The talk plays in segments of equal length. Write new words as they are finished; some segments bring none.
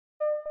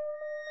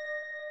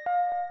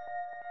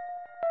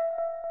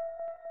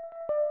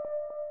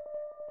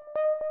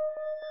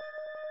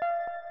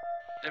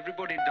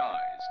Everybody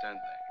dies, don't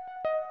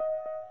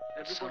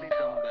they? Everybody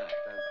come back,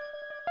 don't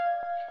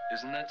they?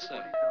 Isn't that so?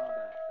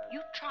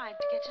 You tried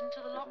to get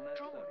into the locked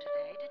room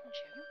today, didn't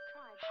you?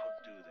 How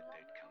do the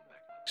dead come back?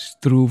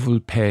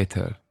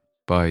 Struwwelpeter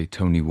by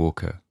Tony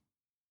Walker.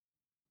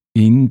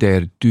 In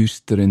der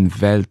düsteren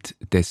Welt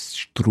des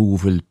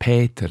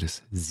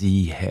Struwwelpeters,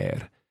 sieh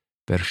her,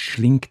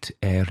 verschlingt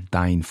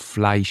dein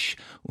Fleisch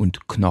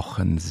und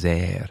Knochen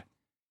sehr.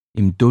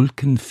 Im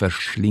Dulken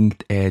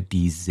verschlingt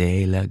die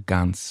Seele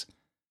ganz,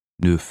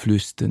 nur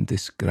Flüstern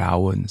des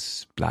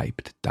Grauens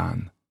bleibt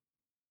dann.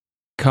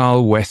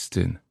 Carl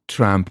Weston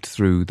tramped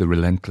through the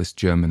relentless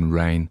German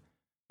rain,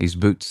 his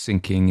boots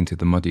sinking into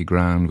the muddy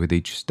ground with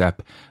each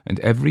step, and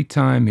every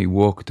time he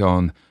walked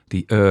on,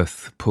 the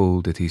earth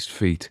pulled at his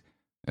feet,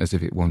 as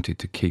if it wanted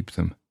to keep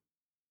them.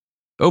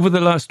 Over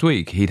the last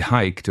week, he'd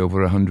hiked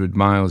over 100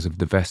 miles of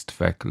the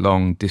Westweg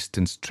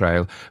long-distance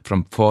trail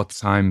from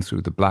Pforzheim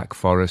through the Black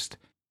Forest,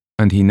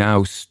 and he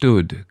now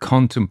stood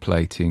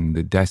contemplating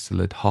the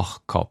desolate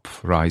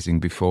Hochkopf rising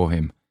before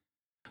him.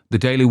 The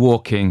daily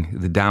walking,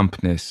 the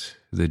dampness,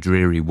 the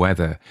dreary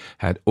weather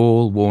had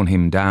all worn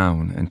him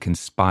down and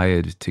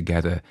conspired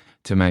together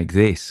to make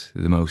this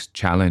the most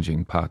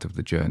challenging part of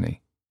the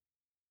journey.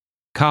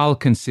 Carl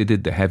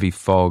considered the heavy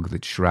fog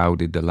that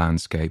shrouded the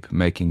landscape,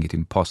 making it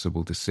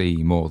impossible to see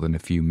more than a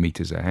few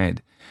metres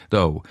ahead,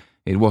 though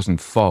it wasn't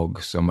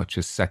fog so much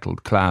as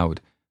settled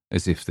cloud,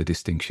 as if the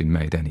distinction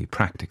made any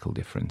practical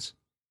difference.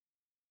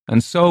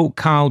 And so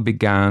Carl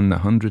began the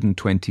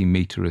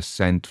 120-metre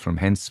ascent from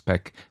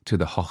Henspeck to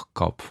the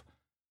Hochkopf.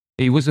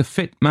 He was a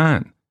fit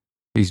man.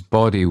 His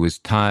body was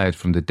tired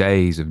from the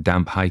days of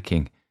damp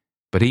hiking,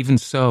 but even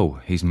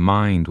so, his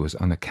mind was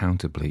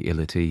unaccountably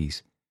ill at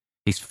ease.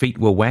 His feet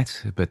were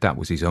wet, but that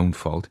was his own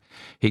fault.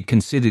 He'd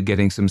considered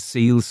getting some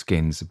seal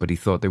skins, but he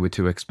thought they were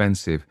too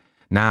expensive.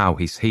 Now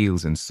his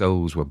heels and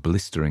soles were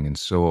blistering and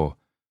sore.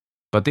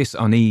 But this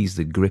unease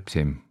that gripped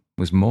him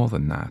was more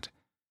than that.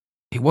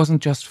 It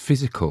wasn't just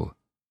physical,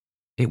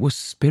 it was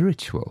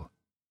spiritual.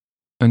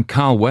 And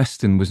Carl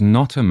Weston was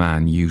not a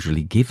man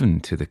usually given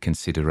to the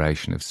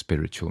consideration of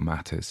spiritual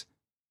matters.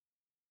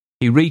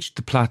 He reached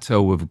the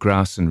plateau of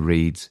grass and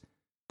reeds.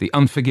 The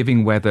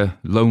unforgiving weather,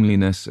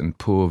 loneliness and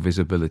poor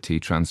visibility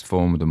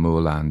transformed the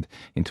moorland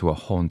into a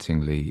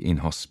hauntingly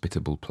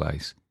inhospitable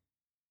place.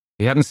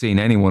 He hadn't seen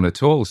anyone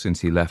at all since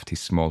he left his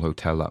small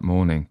hotel that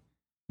morning.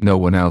 No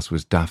one else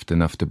was daft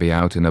enough to be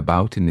out and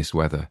about in this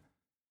weather.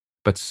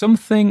 But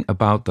something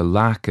about the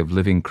lack of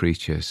living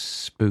creatures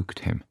spooked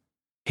him.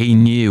 He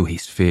knew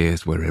his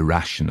fears were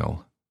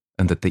irrational,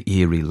 and that the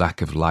eerie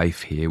lack of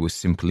life here was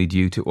simply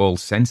due to all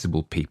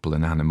sensible people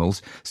and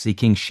animals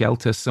seeking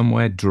shelter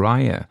somewhere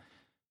drier,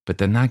 but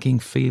the nagging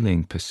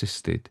feeling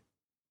persisted.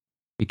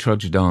 He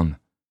trudged on.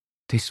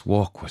 This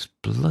walk was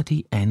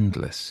bloody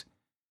endless.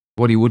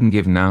 What he wouldn't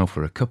give now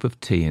for a cup of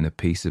tea and a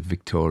piece of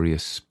Victoria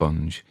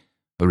sponge,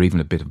 or even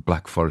a bit of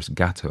Black Forest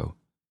gateau.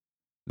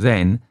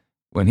 Then,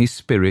 when his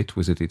spirit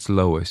was at its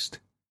lowest,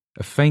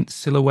 a faint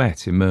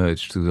silhouette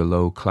emerged through the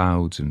low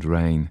clouds and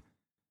rain.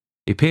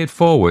 He peered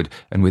forward,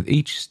 and with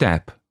each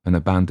step, an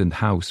abandoned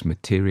house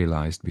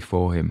materialised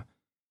before him.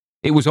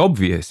 It was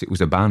obvious it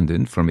was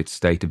abandoned from its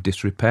state of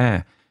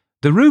disrepair.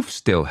 The roof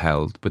still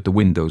held, but the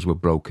windows were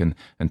broken,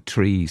 and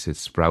trees had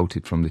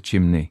sprouted from the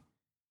chimney.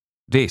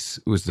 This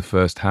was the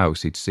first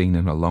house he'd seen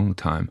in a long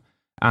time,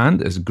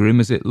 and, as grim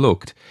as it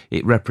looked,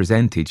 it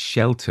represented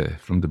shelter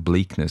from the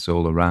bleakness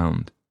all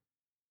around.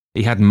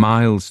 He had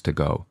miles to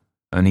go,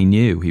 and he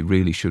knew he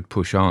really should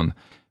push on,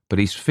 but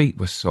his feet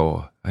were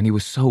sore, and he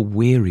was so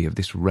weary of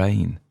this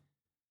rain.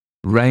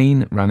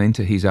 Rain ran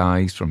into his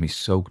eyes from his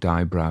soaked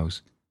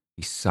eyebrows.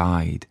 He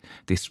sighed.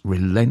 This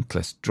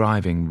relentless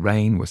driving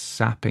rain was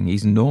sapping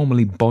his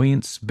normally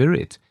buoyant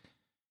spirit.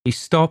 He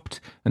stopped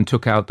and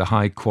took out the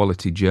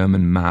high-quality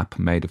German map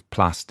made of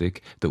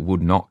plastic that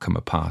would not come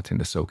apart in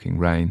the soaking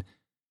rain.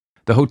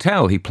 The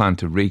hotel he planned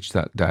to reach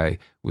that day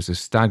was a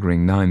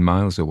staggering 9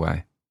 miles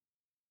away.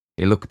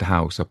 He looked the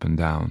house up and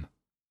down.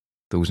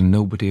 There was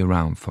nobody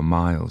around for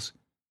miles.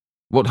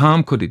 What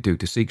harm could it do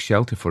to seek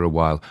shelter for a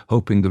while,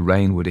 hoping the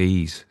rain would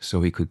ease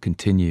so he could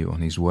continue on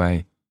his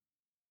way?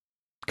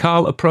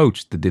 Carl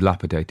approached the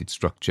dilapidated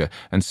structure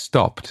and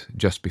stopped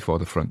just before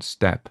the front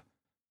step.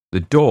 The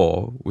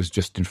door was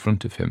just in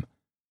front of him.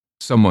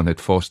 Someone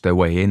had forced their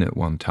way in at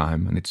one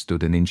time, and it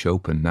stood an inch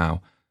open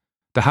now.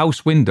 The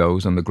house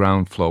windows on the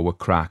ground floor were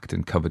cracked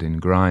and covered in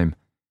grime.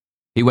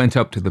 He went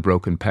up to the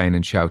broken pane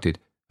and shouted,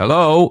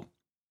 "Hello?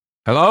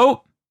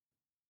 Hello?"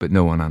 But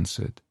no one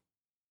answered.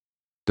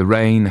 The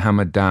rain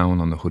hammered down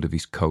on the hood of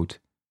his coat.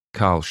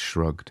 Carl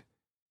shrugged.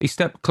 He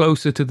stepped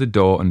closer to the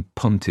door and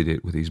punted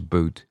it with his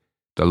boot.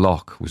 The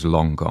lock was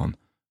long gone,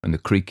 and the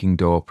creaking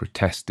door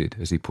protested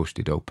as he pushed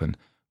it open,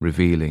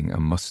 revealing a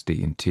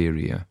musty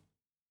interior.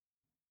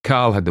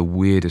 Carl had the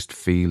weirdest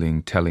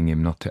feeling telling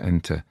him not to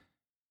enter.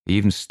 He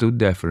even stood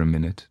there for a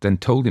minute, then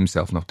told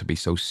himself not to be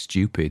so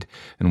stupid,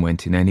 and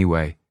went in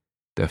anyway.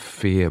 The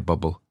fear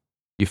bubble.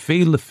 You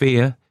feel the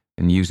fear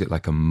and use it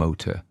like a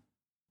motor.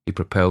 He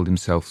propelled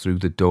himself through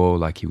the door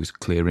like he was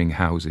clearing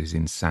houses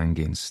in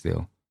Sangin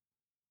still.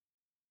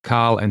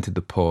 Carl entered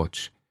the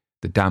porch,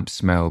 the damp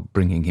smell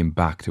bringing him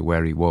back to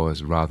where he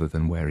was rather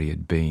than where he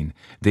had been.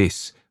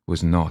 This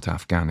was not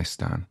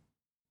Afghanistan.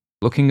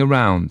 Looking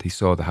around, he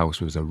saw the house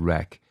was a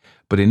wreck,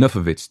 but enough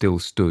of it still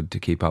stood to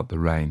keep out the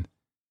rain.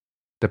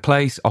 The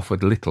place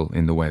offered little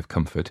in the way of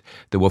comfort.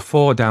 There were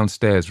 4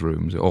 downstairs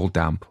rooms, all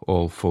damp,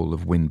 all full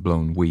of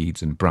wind-blown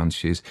weeds and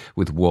branches,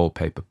 with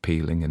wallpaper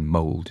peeling and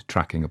mould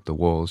tracking up the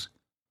walls.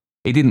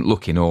 He didn't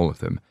look in all of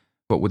them.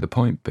 What would the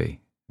point be?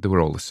 They were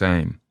all the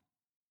same.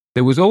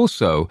 There was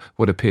also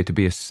what appeared to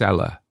be a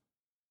cellar.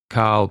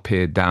 Carl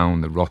peered down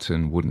the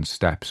rotten wooden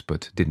steps,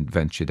 but didn't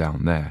venture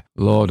down there.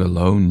 Lord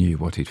alone knew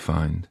what he'd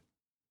find.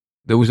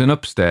 There was an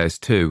upstairs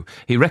too.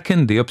 He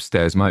reckoned the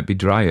upstairs might be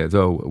drier,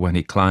 though when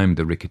he climbed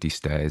the rickety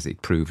stairs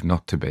it proved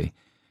not to be.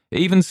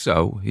 Even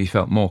so, he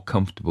felt more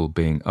comfortable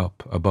being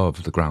up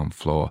above the ground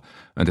floor,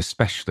 and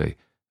especially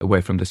away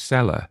from the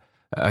cellar,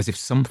 as if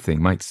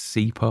something might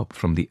seep up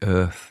from the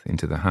earth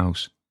into the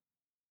house.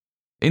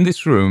 In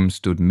this room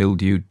stood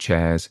mildewed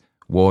chairs,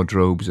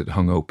 wardrobes that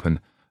hung open,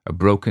 a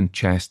broken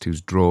chest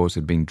whose drawers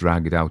had been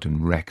dragged out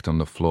and wrecked on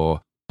the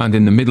floor, and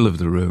in the middle of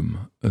the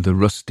room, the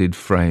rusted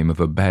frame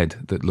of a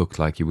bed that looked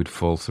like he would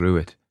fall through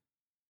it.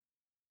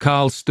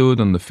 Carl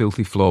stood on the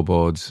filthy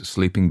floorboards,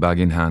 sleeping bag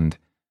in hand.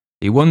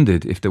 He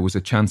wondered if there was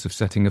a chance of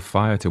setting a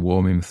fire to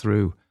warm him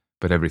through,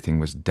 but everything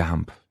was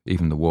damp,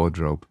 even the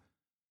wardrobe.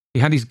 He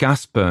had his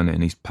gas burner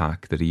in his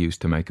pack that he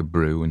used to make a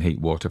brew and heat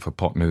water for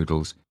pot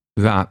noodles.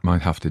 That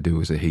might have to do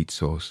as a heat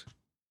source.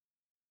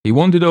 He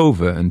wandered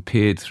over and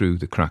peered through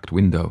the cracked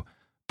window.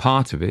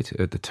 Part of it,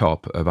 at the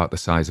top, about the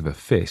size of a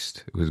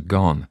fist, was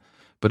gone,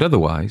 but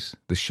otherwise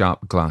the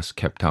sharp glass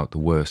kept out the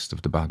worst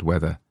of the bad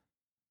weather.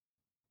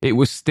 It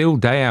was still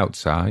day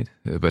outside,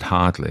 but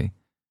hardly.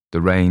 The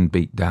rain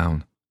beat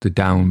down, the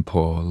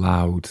downpour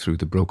loud through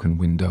the broken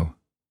window.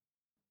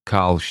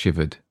 Carl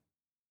shivered,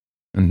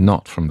 and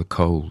not from the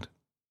cold.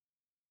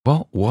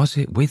 What was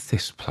it with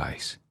this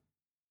place?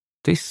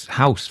 This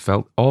house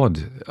felt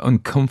odd,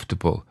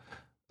 uncomfortable,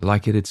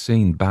 like it had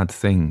seen bad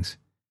things.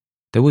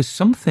 There was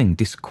something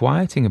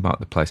disquieting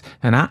about the place,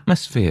 an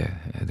atmosphere,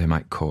 they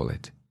might call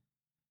it.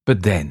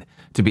 But then,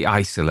 to be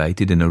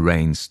isolated in a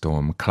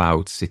rainstorm,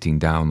 clouds sitting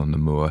down on the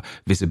moor,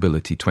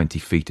 visibility 20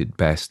 feet at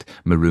best,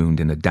 marooned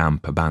in a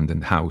damp,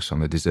 abandoned house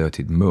on a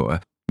deserted moor,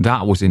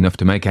 that was enough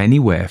to make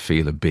anywhere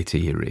feel a bit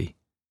eerie.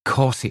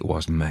 Course it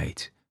was,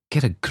 mate.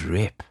 Get a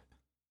grip.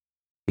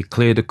 He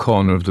cleared a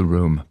corner of the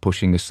room,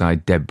 pushing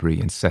aside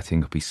debris and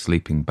setting up his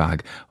sleeping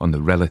bag on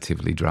the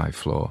relatively dry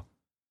floor.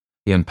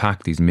 He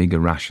unpacked his meagre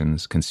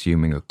rations,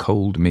 consuming a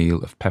cold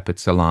meal of peppered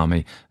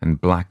salami and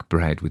black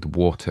bread with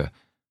water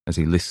as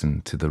he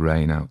listened to the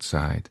rain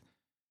outside.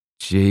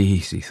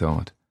 Jeez, he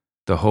thought,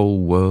 the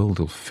whole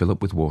world'll fill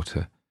up with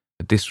water.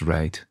 At this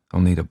rate,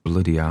 I'll need a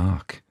bloody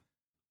ark.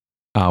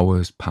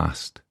 Hours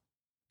passed.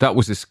 That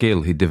was a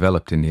skill he'd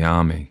developed in the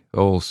army.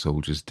 All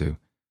soldiers do.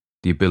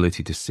 The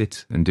ability to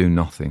sit and do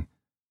nothing,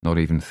 not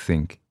even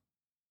think.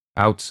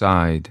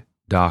 Outside,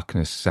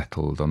 darkness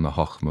settled on the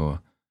Hochmoor.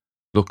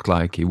 Looked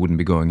like he wouldn't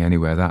be going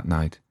anywhere that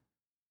night.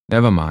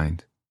 Never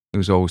mind, there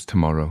was always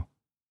tomorrow.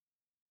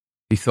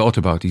 He thought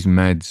about his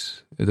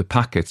meds. The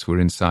packets were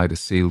inside a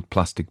sealed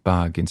plastic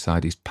bag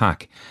inside his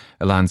pack,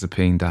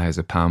 olanzapine,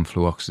 diazepam,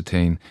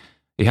 fluoxetine.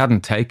 He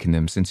hadn't taken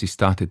them since he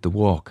started the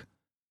walk.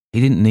 He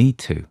didn't need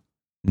to.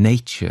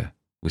 Nature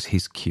was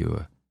his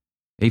cure,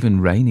 even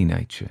rainy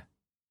nature.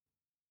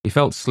 He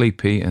felt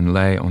sleepy and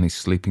lay on his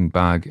sleeping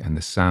bag, and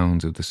the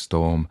sounds of the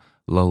storm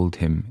lulled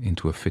him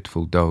into a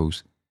fitful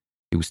doze.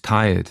 He was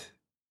tired,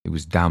 it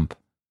was damp,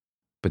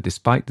 but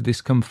despite the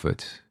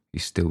discomfort, he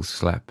still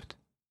slept.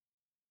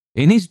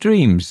 In his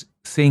dreams,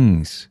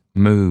 things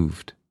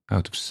moved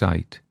out of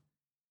sight.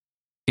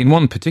 In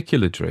one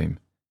particular dream,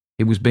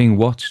 he was being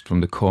watched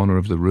from the corner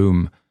of the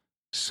room.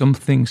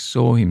 Something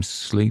saw him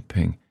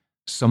sleeping,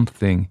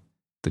 something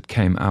that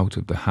came out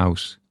of the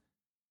house.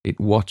 It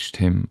watched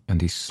him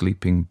and his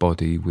sleeping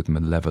body with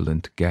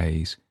malevolent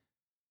gaze.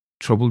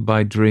 Troubled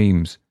by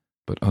dreams,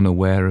 but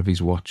unaware of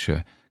his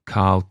watcher,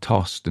 Carl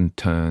tossed and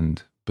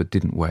turned, but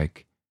didn't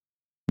wake.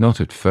 Not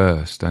at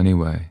first,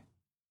 anyway.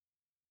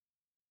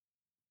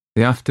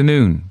 The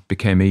afternoon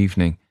became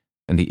evening,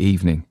 and the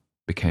evening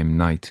became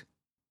night.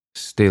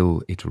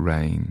 Still it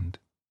rained.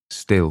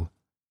 Still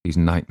his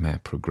nightmare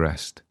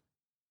progressed.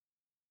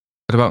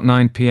 At about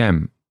 9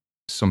 p.m,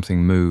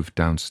 something moved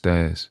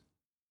downstairs.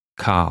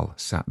 Carl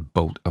sat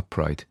bolt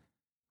upright.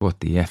 What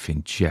the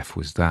effing Jeff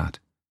was that?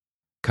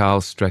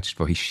 Carl stretched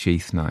for his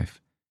sheath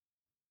knife.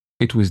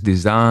 It was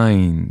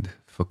designed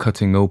for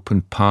cutting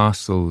open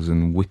parcels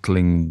and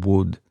whittling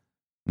wood,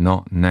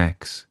 not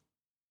necks.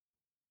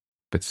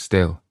 But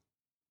still,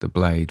 the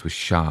blade was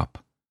sharp,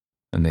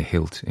 and the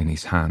hilt in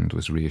his hand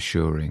was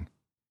reassuring.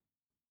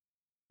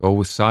 All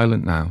was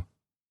silent now.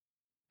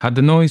 Had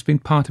the noise been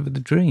part of the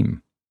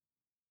dream?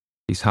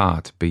 His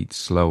heart beat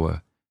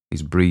slower,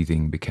 his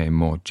breathing became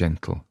more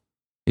gentle.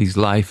 His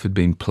life had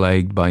been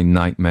plagued by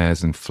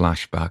nightmares and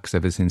flashbacks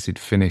ever since it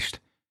finished.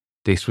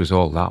 This was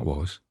all that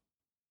was.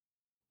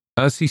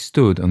 As he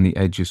stood on the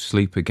edge of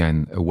sleep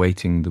again,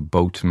 awaiting the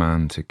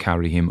boatman to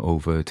carry him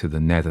over to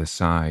the nether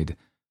side,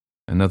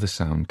 another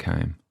sound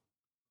came.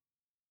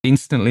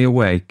 Instantly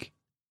awake,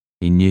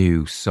 he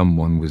knew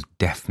someone was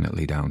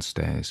definitely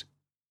downstairs.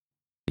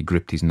 He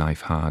gripped his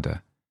knife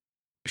harder.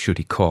 Should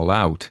he call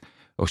out,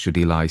 or should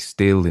he lie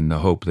still in the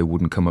hope they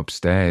wouldn't come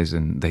upstairs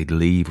and they'd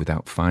leave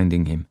without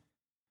finding him?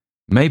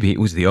 Maybe it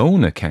was the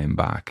owner came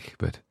back,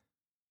 but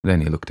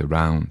then he looked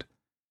around.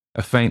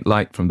 A faint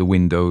light from the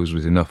windows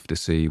was enough to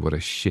see what a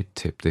shit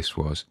tip this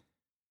was.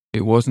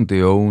 It wasn't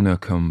the owner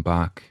come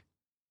back.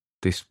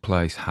 This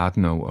place had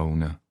no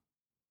owner.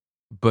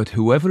 But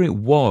whoever it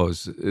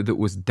was that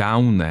was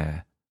down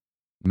there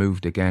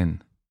moved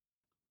again.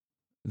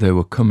 They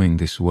were coming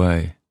this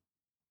way.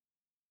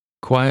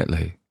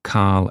 Quietly,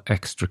 Carl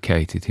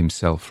extricated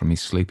himself from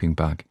his sleeping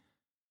bag.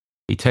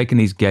 He'd taken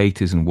his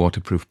gaiters and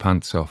waterproof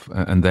pants off,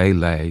 and they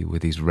lay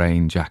with his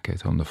rain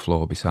jacket on the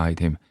floor beside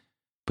him,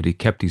 but he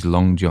kept his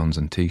long johns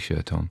and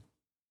t-shirt on.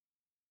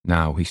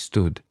 Now he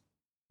stood,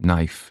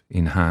 knife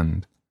in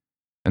hand,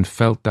 and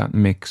felt that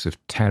mix of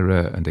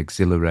terror and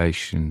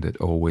exhilaration that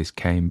always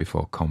came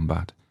before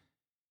combat.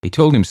 He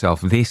told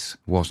himself this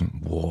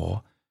wasn't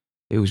war.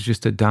 It was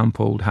just a damp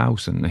old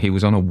house, and he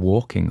was on a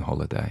walking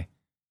holiday.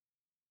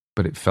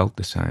 But it felt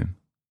the same.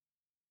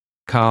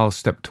 Carl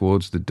stepped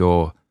towards the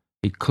door.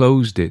 He'd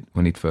closed it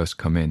when he'd first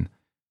come in,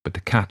 but the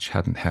catch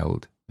hadn't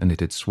held, and it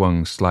had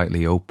swung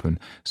slightly open,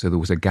 so there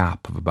was a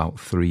gap of about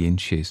 3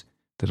 inches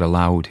that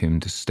allowed him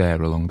to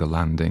stare along the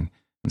landing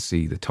and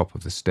see the top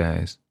of the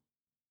stairs.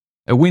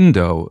 A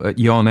window at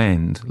yon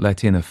end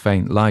let in a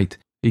faint light.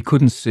 He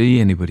couldn't see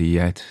anybody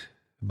yet,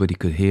 but he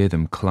could hear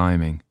them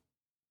climbing.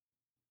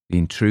 The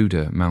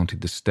intruder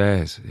mounted the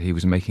stairs. He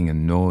was making a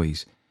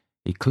noise.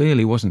 He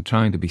clearly wasn't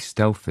trying to be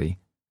stealthy.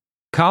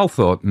 Carl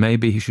thought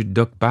maybe he should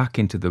duck back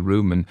into the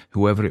room and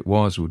whoever it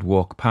was would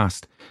walk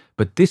past,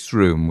 but this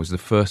room was the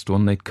first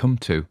one they'd come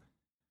to.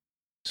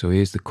 So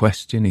here's the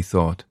question, he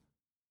thought.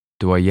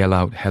 Do I yell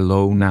out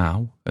hello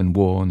now and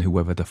warn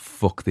whoever the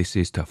fuck this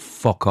is to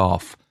fuck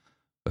off,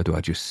 or do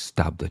I just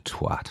stab the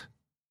twat?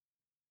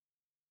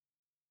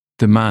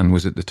 The man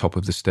was at the top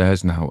of the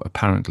stairs now,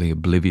 apparently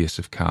oblivious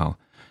of Carl.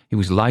 He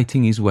was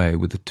lighting his way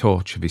with the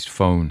torch of his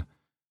phone.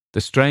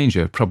 The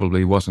stranger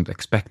probably wasn't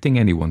expecting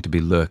anyone to be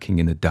lurking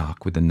in the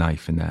dark with a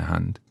knife in their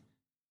hand.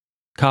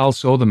 Carl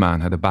saw the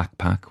man had a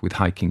backpack with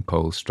hiking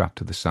poles strapped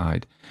to the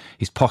side.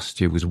 His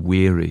posture was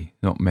weary,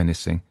 not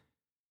menacing.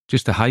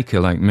 Just a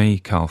hiker like me,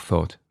 Carl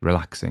thought,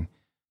 relaxing.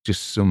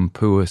 Just some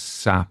poor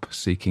sap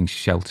seeking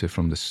shelter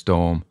from the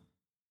storm.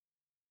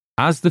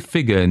 As the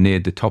figure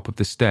neared the top of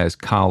the stairs,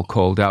 Carl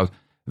called out,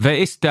 "Wer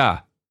ist da?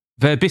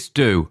 Wer bist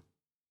du?"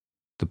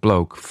 The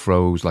bloke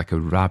froze like a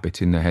rabbit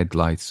in the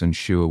headlights,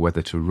 unsure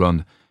whether to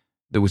run.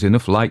 There was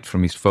enough light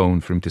from his phone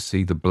for him to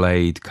see the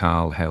blade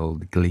Carl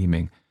held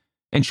gleaming.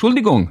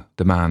 "Entschuldigung,"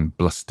 the man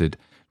blustered,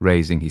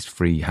 raising his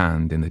free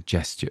hand in a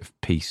gesture of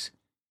peace.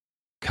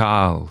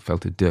 Carl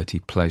felt a dirty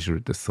pleasure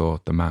at the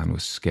thought the man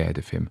was scared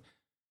of him,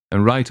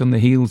 and right on the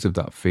heels of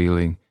that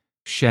feeling,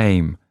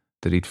 shame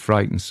that he'd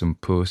frightened some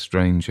poor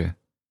stranger.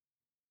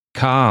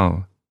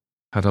 Carl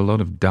had a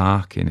lot of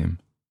dark in him,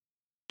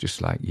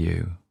 just like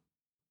you.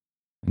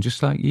 And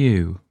just like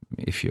you,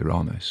 if you're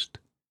honest.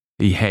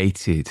 He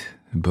hated,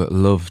 but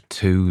loved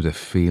too, the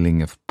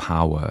feeling of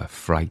power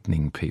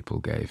frightening people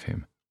gave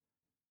him.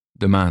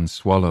 The man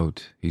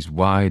swallowed, his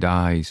wide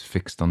eyes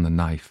fixed on the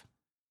knife.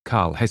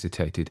 Carl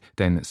hesitated,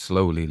 then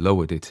slowly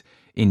lowered it.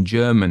 In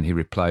German he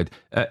replied,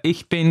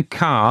 "Ich bin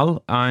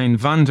Karl, ein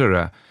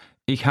Wanderer.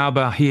 Ich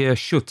habe hier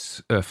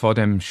Schutz vor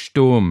dem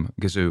Sturm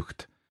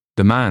gesucht."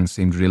 The man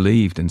seemed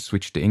relieved and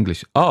switched to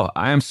English. "Oh,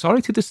 I am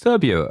sorry to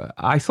disturb you.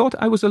 I thought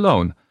I was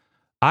alone.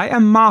 I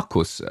am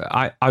Marcus.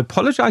 I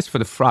apologize for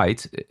the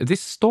fright.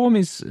 This storm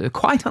is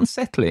quite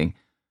unsettling."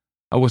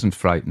 I wasn't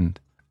frightened.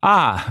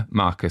 "Ah,"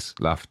 Marcus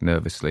laughed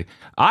nervously.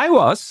 "I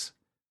was.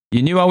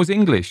 You knew I was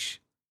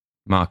English."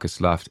 Marcus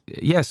laughed.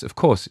 "Yes, of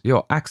course,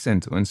 your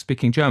accent when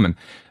speaking German.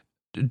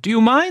 Do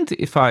you mind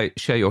if I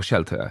share your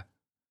shelter?"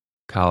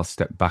 Carl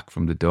stepped back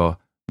from the door.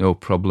 "No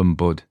problem,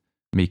 bud.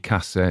 Mi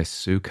casa es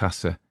su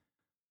casa."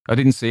 I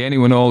didn't see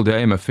anyone all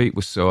day. My feet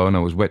were sore and I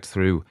was wet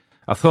through.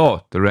 I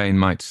thought the rain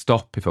might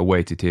stop if I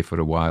waited here for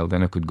a while,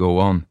 then I could go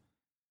on.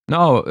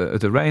 "No,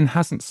 the rain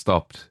hasn't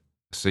stopped.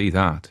 I see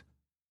that."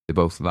 They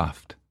both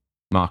laughed.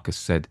 Marcus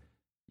said,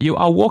 "You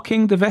are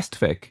walking the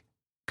Westweg?"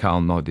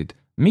 Carl nodded.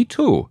 "Me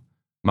too."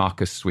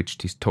 Marcus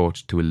switched his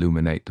torch to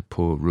illuminate the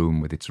poor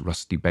room with its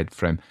rusty bed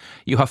frame.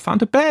 "You have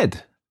found a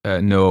bed?"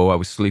 "No, I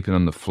was sleeping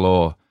on the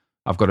floor.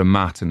 I've got a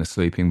mat and a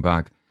sleeping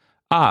bag."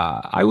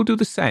 "Ah, I will do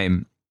the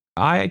same.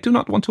 I do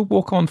not want to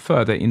walk on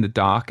further in the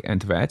dark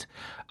and wet.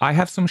 I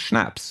have some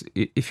schnapps,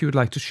 if you would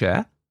like to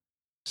share."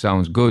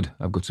 "Sounds good.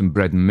 I've got some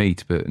bread and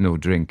meat, but no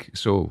drink,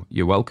 so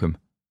you're welcome."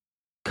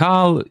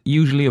 Carl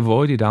usually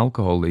avoided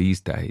alcohol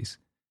these days,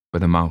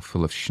 but a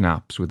mouthful of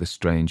schnapps with a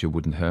stranger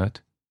wouldn't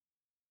hurt.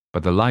 By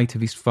the light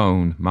of his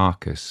phone,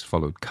 Marcus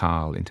followed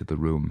Carl into the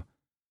room.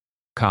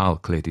 Carl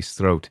cleared his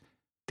throat.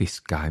 This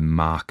guy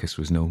Marcus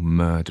was no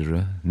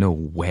murderer, no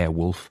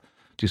werewolf,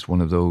 just one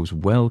of those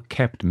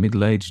well-kept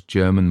middle-aged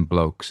German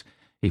blokes.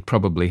 He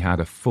probably had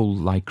a full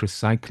lycra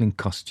cycling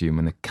costume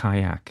and a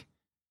kayak.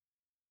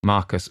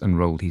 Marcus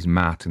unrolled his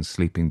mat and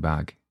sleeping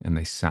bag, and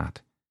they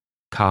sat.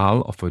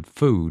 Karl offered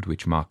food,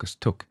 which Marcus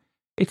took.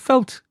 It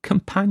felt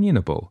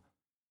companionable.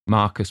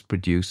 Marcus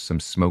produced some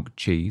smoked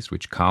cheese,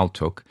 which Karl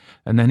took,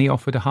 and then he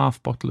offered a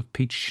half bottle of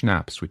peach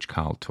schnapps, which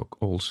Karl took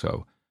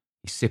also.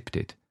 He sipped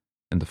it,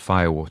 and the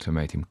firewater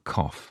made him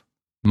cough.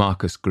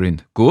 Marcus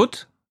grinned.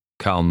 Good?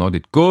 Karl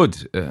nodded.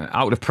 Good.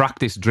 Out of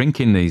practice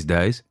drinking these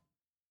days.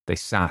 They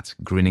sat,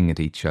 grinning at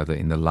each other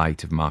in the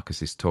light of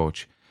Marcus's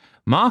torch.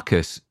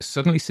 Marcus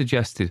suddenly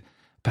suggested,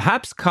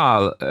 perhaps,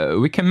 Karl,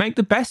 we can make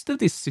the best of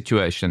this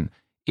situation.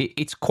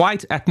 It's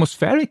quite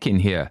atmospheric in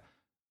here.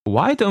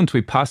 Why don't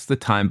we pass the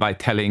time by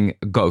telling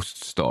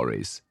ghost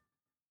stories?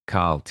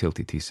 Karl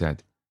tilted his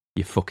head.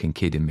 You're fucking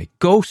kidding me.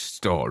 Ghost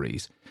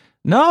stories?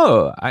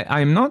 No,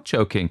 I'm not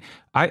joking.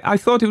 I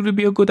thought it would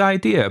be a good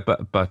idea,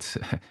 but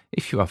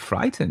if you are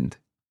frightened...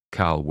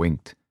 Karl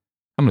winked.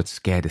 I'm not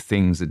scared of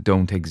things that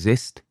don't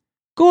exist.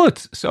 Good,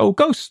 so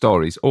ghost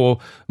stories or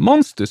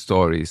monster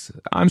stories.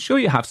 I'm sure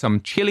you have some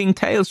chilling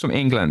tales from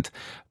England,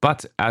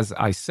 but as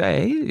I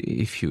say,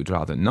 if you'd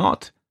rather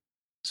not.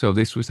 So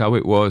this was how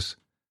it was.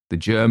 The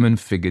German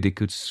figured he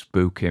could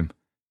spook him.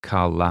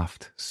 Karl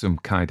laughed, some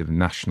kind of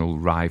national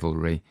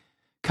rivalry.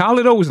 Karl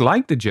had always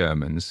liked the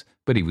Germans,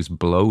 but he was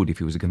blowed if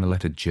he was going to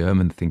let a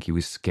German think he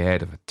was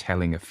scared of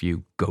telling a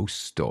few ghost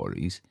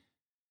stories.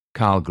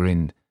 Karl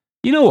grinned.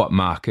 You know what,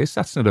 Marcus,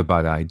 that's not a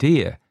bad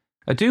idea.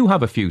 I do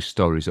have a few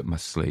stories up my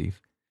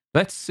sleeve.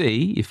 Let's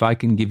see if I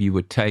can give you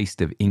a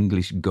taste of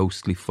English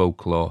ghostly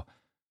folklore.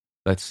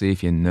 Let's see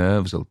if your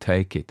nerves will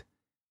take it.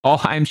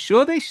 Oh, I'm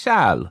sure they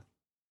shall.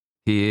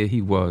 Here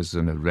he was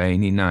on a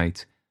rainy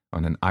night,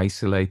 on an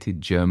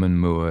isolated German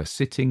moor,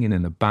 sitting in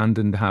an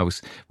abandoned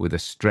house with a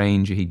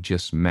stranger he'd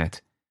just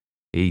met.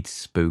 He'd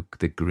spook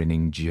the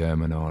grinning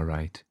German all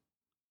right.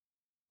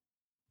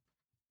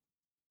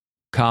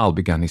 Karl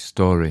began his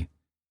story.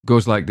 It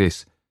goes like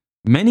this.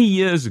 Many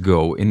years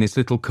ago, in this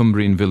little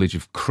Cumbrian village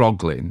of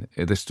Croglin,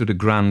 there stood a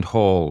grand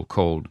hall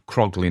called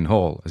Croglin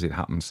Hall, as it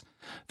happens,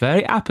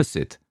 very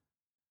apposite.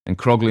 And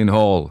Croglin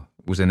Hall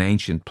was an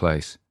ancient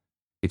place.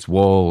 Its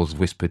walls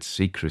whispered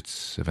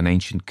secrets of an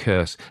ancient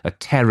curse, a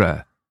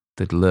terror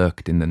that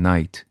lurked in the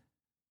night.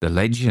 The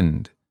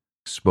legend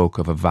spoke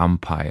of a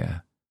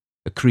vampire,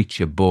 a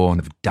creature born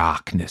of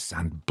darkness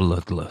and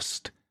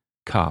bloodlust.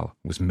 Karl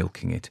was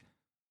milking it.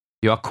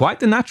 You are quite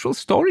the natural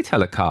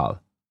storyteller,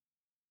 Karl.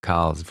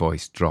 Karl's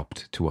voice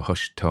dropped to a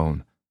hushed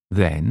tone.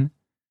 Then,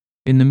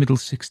 in the middle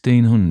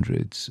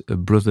 1600s, a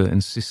brother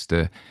and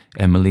sister,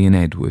 Emily and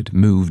Edward,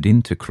 moved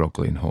into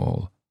Croglin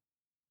Hall.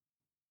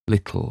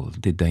 Little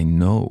did they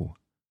know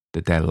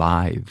that their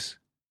lives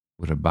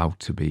were about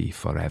to be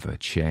forever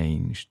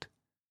changed.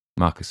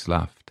 Marcus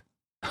laughed.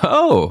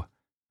 Oh!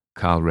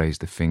 Karl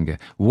raised a finger.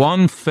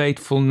 One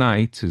fateful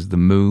night, as the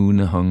moon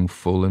hung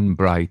full and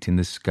bright in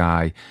the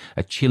sky,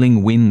 a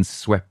chilling wind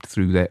swept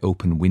through their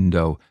open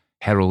window,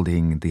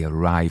 heralding the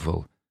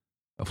arrival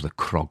of the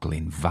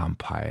Croglin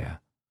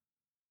vampire.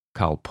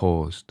 Karl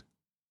paused.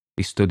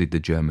 He studied the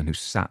German who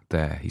sat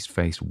there, his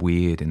face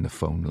weird in the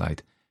phone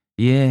light.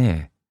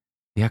 Yeah,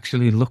 he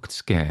actually looked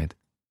scared.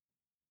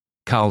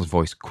 Karl's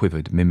voice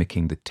quivered,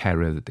 mimicking the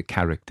terror that the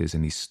characters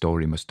in his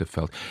story must have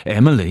felt.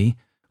 Emily,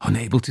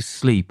 unable to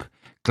sleep,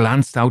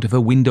 glanced out of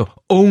her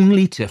window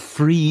only to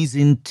freeze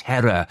in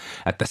terror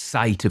at the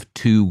sight of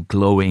two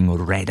glowing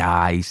red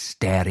eyes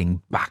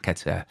staring back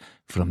at her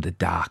from the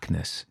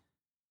darkness.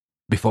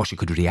 Before she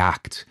could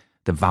react,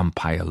 the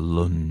vampire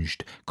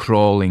lunged,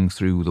 crawling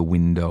through the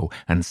window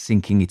and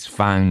sinking its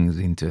fangs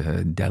into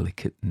her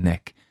delicate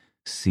neck,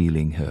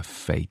 sealing her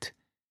fate.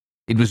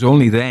 It was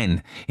only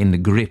then, in the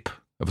grip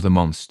of the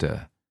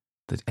monster,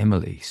 that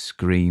Emily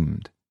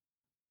screamed.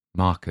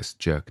 Marcus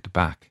jerked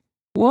back.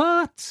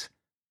 What?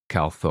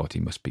 Karl thought he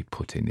must be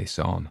putting this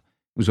on.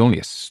 It was only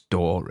a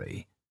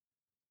story.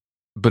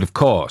 But of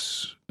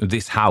course,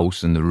 this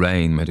house and the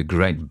rain made a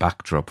great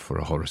backdrop for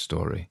a horror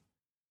story.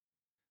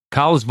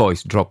 Karl's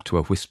voice dropped to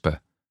a whisper.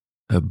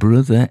 Her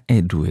brother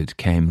Edward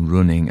came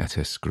running at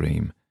her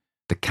scream.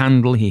 The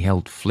candle he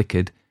held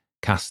flickered,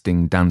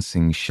 casting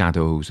dancing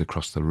shadows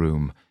across the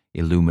room,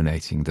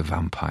 illuminating the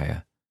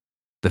vampire.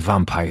 The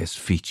vampire's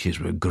features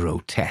were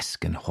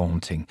grotesque and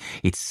haunting.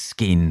 Its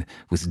skin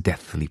was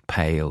deathly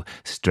pale,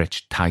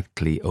 stretched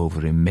tightly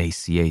over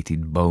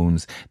emaciated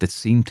bones that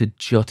seemed to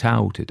jut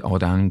out at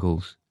odd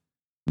angles.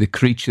 The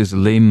creature's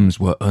limbs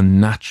were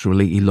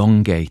unnaturally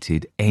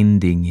elongated,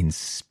 ending in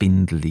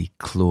spindly,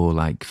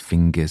 claw-like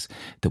fingers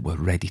that were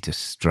ready to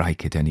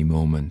strike at any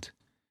moment.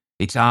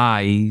 Its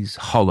eyes,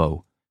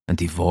 hollow and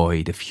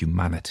devoid of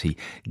humanity,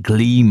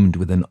 gleamed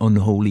with an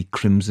unholy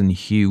crimson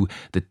hue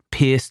that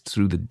pierced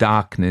through the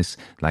darkness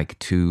like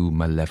two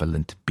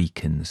malevolent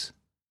beacons.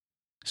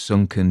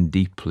 Sunken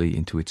deeply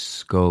into its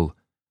skull,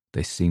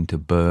 they seemed to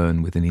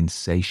burn with an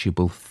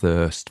insatiable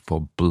thirst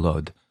for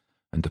blood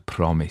and a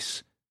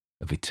promise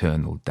of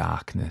eternal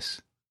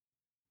darkness.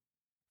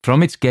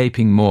 From its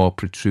gaping maw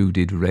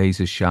protruded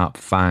razor-sharp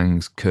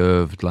fangs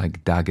curved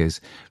like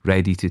daggers,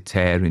 ready to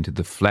tear into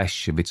the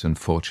flesh of its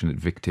unfortunate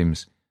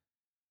victims.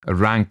 A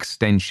rank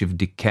stench of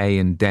decay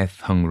and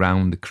death hung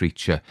round the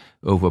creature,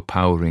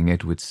 overpowering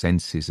Edward's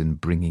senses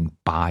and bringing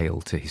bile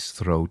to his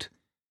throat.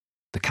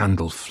 The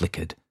candle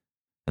flickered,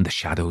 and the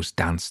shadows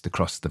danced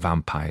across the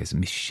vampire's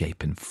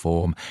misshapen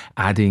form,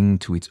 adding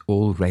to its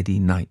already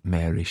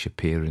nightmarish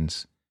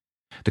appearance.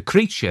 The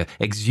creature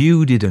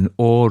exuded an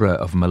aura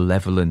of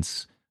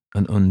malevolence,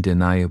 an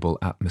undeniable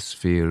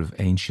atmosphere of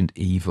ancient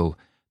evil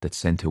that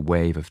sent a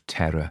wave of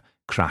terror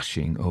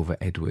crashing over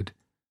Edward.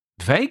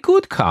 "Very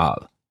good,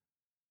 Carl."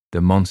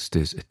 The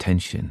monster's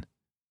attention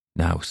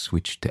now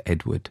switched to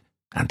Edward,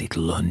 and it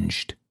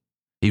lunged.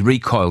 He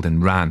recoiled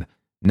and ran.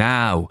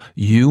 "Now,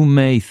 you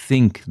may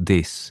think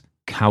this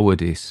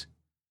cowardice,"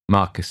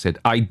 Marcus said.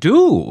 "I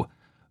do!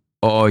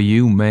 Or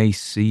you may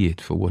see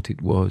it for what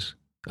it was.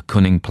 A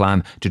cunning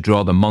plan to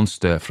draw the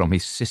monster from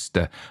his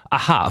sister.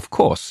 Aha, of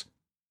course."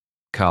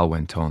 Carl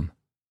went on.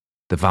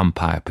 The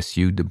vampire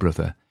pursued the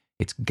brother,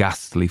 its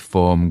ghastly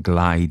form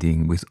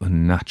gliding with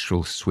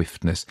unnatural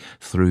swiftness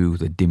through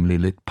the dimly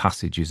lit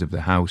passages of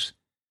the house.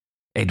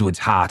 Edward's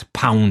heart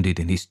pounded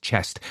in his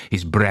chest,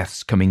 his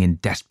breaths coming in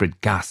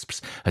desperate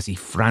gasps as he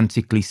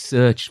frantically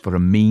searched for a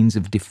means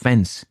of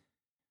defence.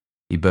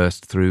 He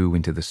burst through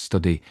into the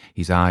study,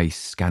 his eyes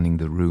scanning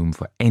the room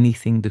for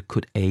anything that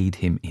could aid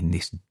him in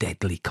this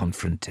deadly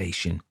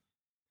confrontation.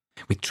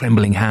 With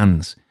trembling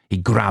hands, he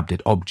grabbed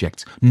at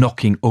objects,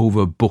 knocking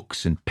over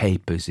books and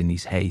papers in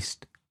his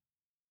haste.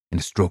 In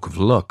a stroke of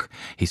luck,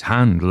 his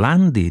hand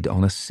landed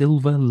on a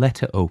silver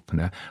letter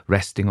opener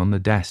resting on the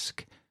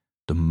desk.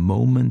 The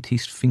moment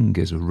his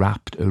fingers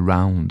wrapped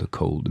around the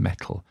cold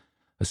metal,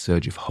 a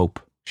surge of hope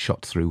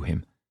shot through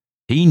him.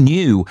 He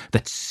knew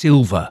that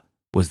silver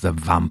was the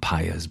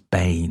vampire's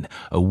bane,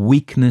 a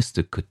weakness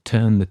that could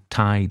turn the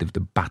tide of the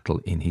battle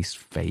in his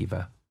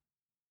favour.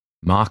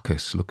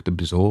 Marcus looked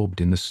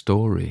absorbed in the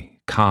story.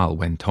 Carl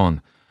went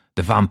on.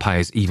 The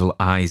vampire's evil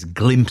eyes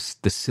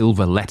glimpsed the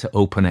silver letter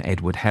opener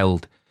Edward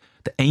held.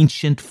 The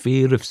ancient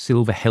fear of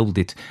silver held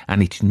it,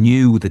 and it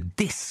knew that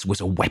this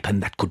was a weapon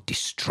that could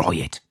destroy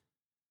it.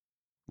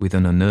 With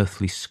an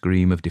unearthly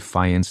scream of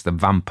defiance, the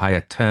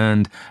vampire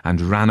turned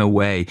and ran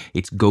away,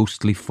 its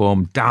ghostly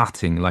form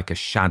darting like a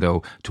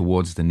shadow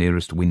towards the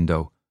nearest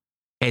window.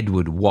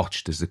 Edward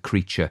watched as the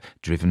creature,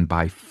 driven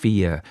by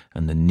fear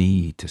and the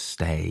need to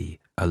stay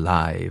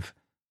alive,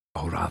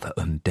 or rather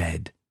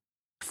undead,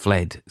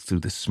 fled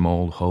through the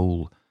small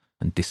hole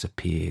and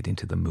disappeared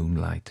into the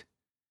moonlight.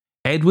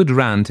 Edward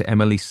ran to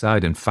Emily's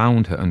side and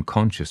found her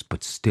unconscious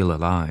but still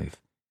alive.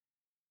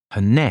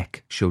 Her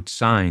neck showed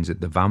signs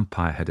that the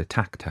vampire had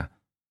attacked her.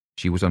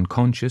 She was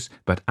unconscious,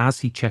 but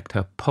as he checked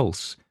her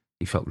pulse,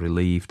 he felt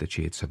relieved that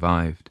she had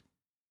survived.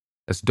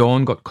 As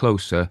dawn got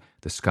closer,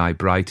 the sky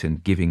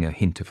brightened, giving a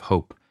hint of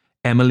hope.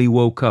 Emily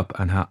woke up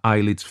and her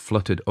eyelids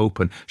fluttered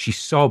open. She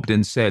sobbed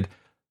and said,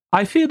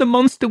 "I fear the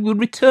monster will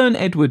return,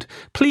 Edward.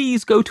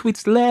 Please go to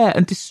its lair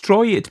and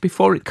destroy it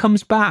before it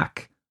comes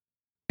back."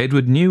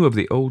 Edward knew of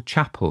the old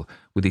chapel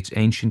with its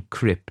ancient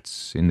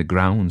crypts in the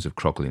grounds of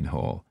Croglin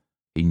Hall.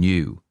 He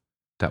knew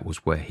that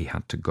was where he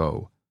had to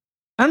go.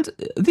 "And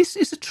this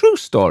is a true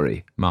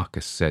story,"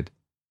 Marcus said.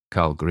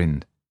 Carl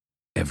grinned.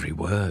 "Every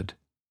word."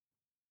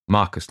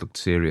 Marcus looked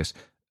serious.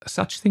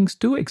 "Such things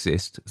do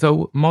exist,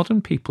 though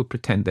modern people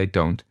pretend they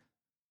don't.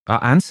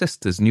 Our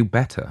ancestors knew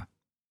better."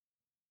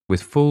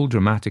 With full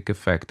dramatic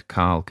effect,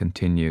 Carl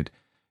continued.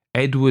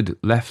 Edward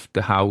left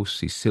the house,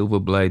 his silver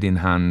blade in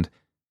hand.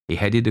 He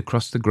headed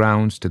across the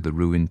grounds to the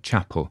ruined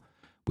chapel.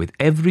 With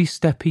every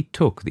step he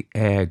took, the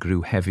air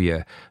grew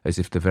heavier, as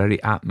if the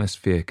very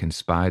atmosphere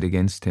conspired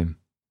against him.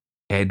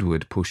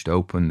 Edward pushed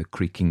open the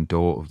creaking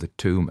door of the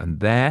tomb, and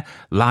there,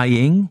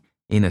 lying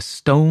in a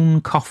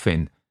stone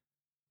coffin,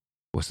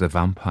 was the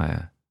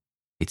vampire,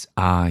 its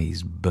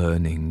eyes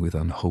burning with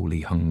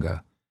unholy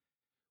hunger.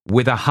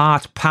 With a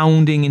heart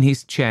pounding in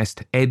his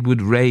chest,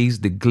 Edward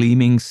raised the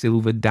gleaming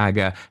silver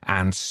dagger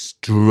and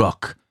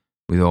struck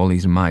with all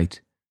his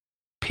might,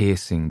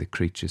 piercing the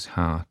creature's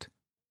heart.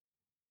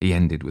 He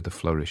ended with a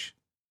flourish.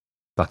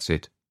 "That's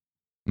it."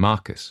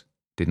 Marcus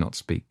did not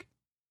speak.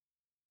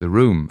 The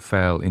room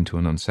fell into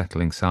an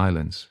unsettling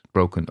silence,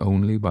 broken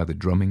only by the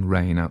drumming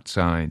rain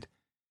outside.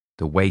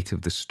 The weight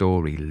of the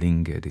story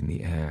lingered in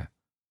the air.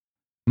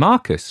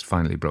 Marcus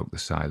finally broke the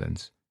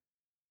silence.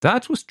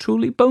 "That was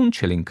truly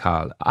bone-chilling,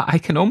 Carl. I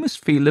can almost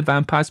feel the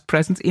vampire's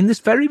presence in this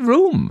very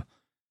room.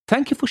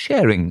 Thank you for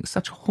sharing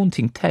such a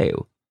haunting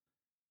tale."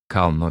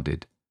 Carl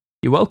nodded.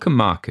 "You're welcome,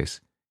 Marcus.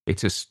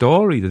 It's a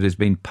story that has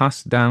been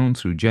passed down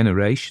through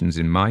generations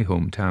in my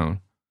hometown."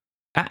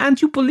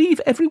 "And you believe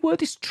every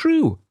word is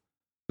true?"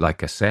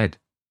 "Like I said,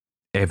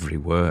 every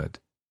word."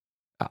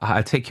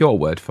 "I'll take your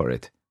word for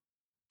it."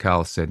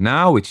 Carl said,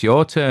 "Now it's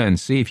your turn.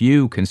 See if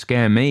you can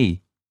scare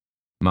me."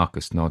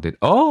 Marcus nodded.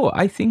 "Oh,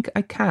 I think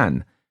I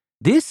can.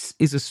 This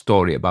is a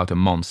story about a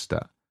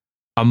monster.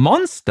 A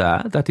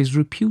monster that is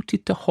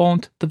reputed to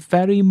haunt the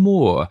very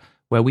moor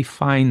where we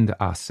find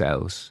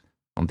ourselves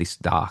on this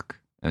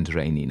dark and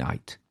rainy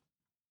night.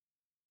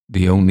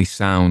 The only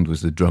sound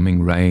was the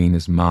drumming rain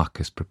as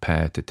Marcus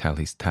prepared to tell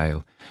his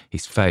tale,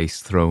 his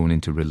face thrown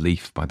into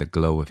relief by the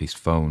glow of his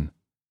phone.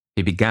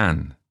 He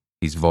began,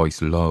 his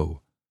voice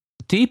low.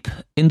 Deep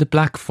in the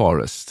black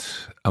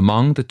forest,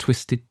 among the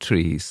twisted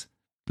trees,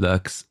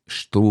 lurks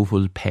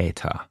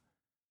Struwwelpeter.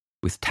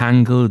 With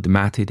tangled,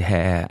 matted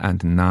hair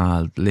and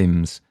gnarled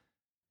limbs,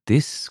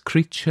 this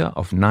creature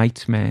of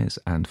nightmares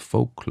and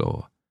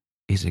folklore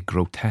is a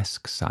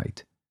grotesque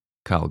sight.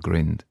 Carl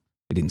grinned.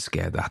 It didn't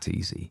scare that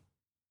easy.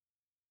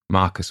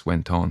 Marcus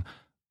went on.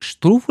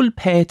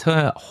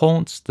 Struwwelpeter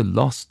haunts the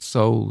lost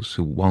souls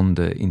who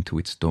wander into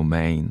its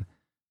domain,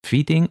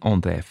 feeding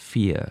on their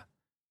fear,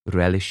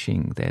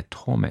 relishing their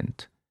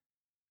torment.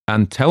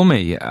 And tell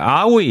me,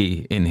 are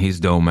we in his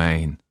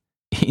domain?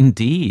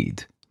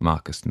 Indeed,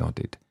 Marcus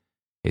nodded,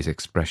 his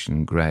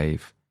expression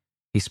grave.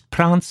 His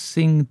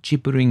prancing,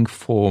 gibbering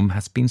form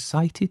has been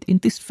sighted in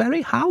this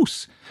very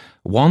house,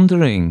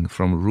 wandering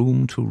from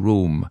room to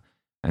room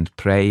and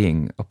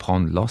preying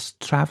upon lost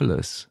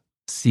travellers,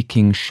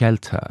 seeking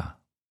shelter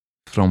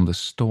from the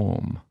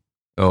storm.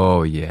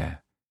 Oh, yeah.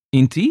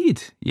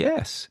 Indeed,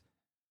 yes.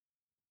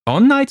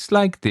 On nights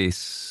like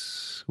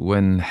this,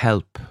 when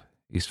help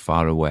is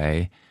far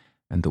away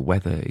and the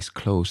weather is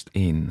closed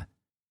in,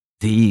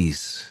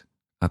 these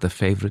are the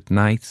favourite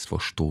nights for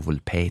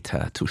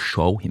Struwwelpeter to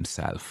show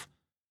himself.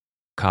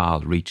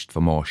 Carl reached for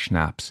more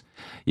schnapps.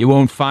 You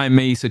won't find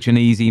me such an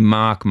easy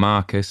mark,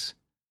 Marcus.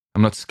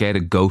 I'm not scared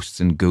of ghosts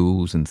and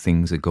ghouls and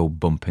things that go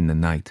bump in the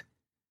night.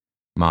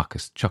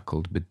 Marcus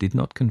chuckled, but did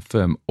not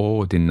confirm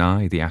or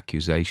deny the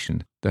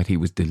accusation that he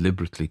was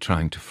deliberately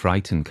trying to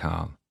frighten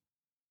Carl.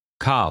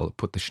 Carl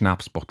put the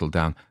schnapps bottle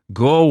down.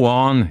 Go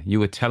on, you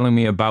were telling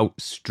me about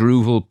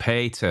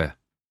Struwwelpeter.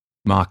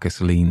 Marcus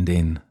leaned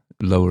in,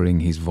 lowering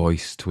his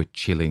voice to a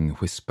chilling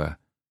whisper.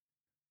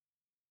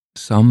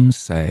 Some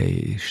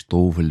say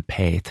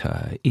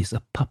Struwwelpeter is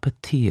a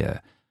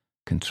puppeteer,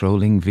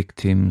 controlling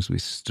victims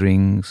with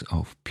strings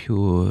of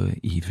pure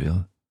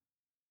evil.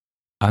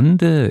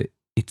 Under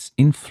its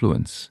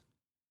influence,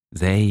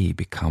 they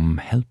become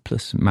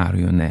helpless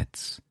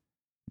marionettes,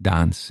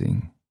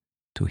 dancing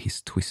to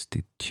his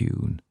twisted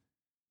tune.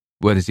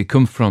 Where does he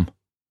come from?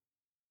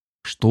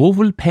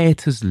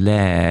 Struwwelpeter's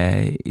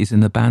lair is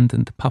an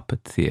abandoned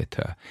puppet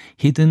theatre,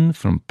 hidden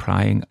from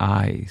prying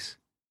eyes.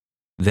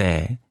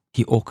 There,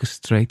 he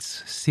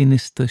orchestrates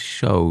sinister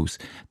shows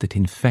that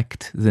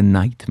infect the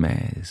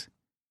nightmares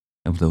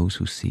of those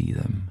who see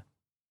them.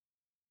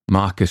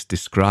 Marcus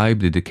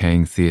described the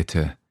decaying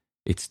theatre,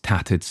 its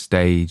tattered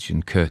stage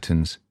and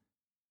curtains.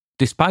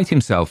 Despite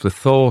himself, the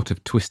thought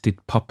of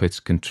twisted puppets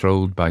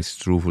controlled by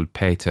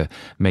Struwwelpeter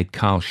made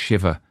Carl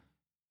shiver.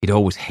 He'd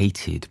always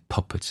hated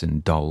puppets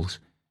and dolls.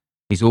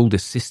 His older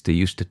sister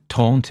used to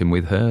taunt him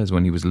with hers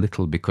when he was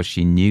little because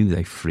she knew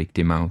they freaked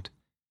him out.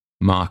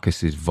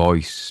 Marcus's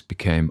voice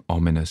became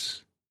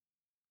ominous.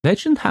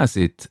 Legend has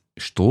it,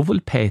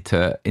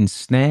 Struwwelpeter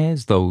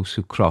ensnares those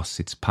who cross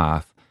its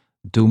path,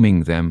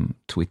 dooming them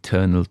to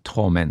eternal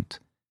torment.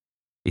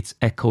 Its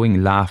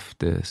echoing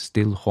laughter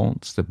still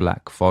haunts the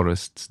black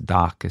forest's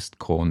darkest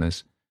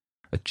corners,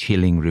 a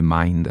chilling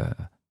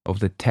reminder of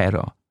the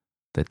terror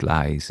that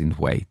lies in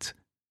wait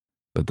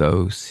for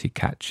those he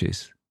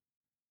catches.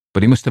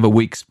 But he must have a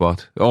weak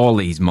spot. All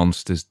these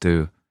monsters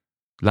do.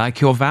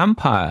 Like your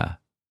vampire.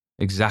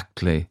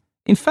 Exactly.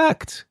 In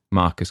fact,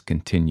 Marcus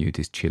continued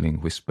his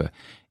chilling whisper,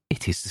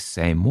 it is the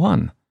same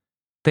one.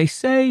 They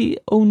say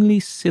only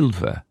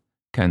silver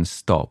can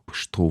stop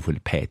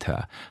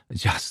Struwwelpeter,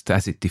 just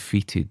as it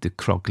defeated the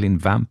Kroglin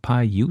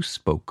vampire you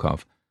spoke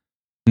of.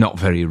 Not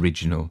very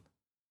original.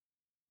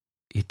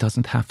 It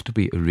doesn't have to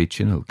be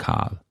original,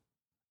 Carl,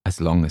 as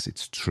long as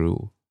it's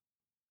true.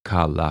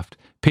 Carl laughed.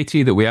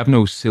 Pity that we have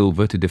no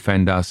silver to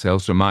defend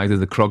ourselves from either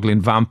the Kroglin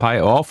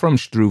vampire or from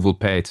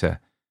Struwwelpeter.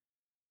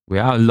 We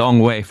are a long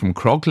way from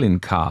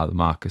Kroglin, Carl,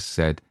 Marcus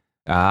said.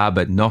 Ah,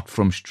 but not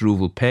from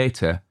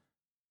Struwwelpeter.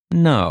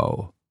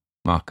 No,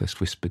 Marcus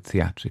whispered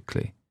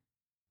theatrically.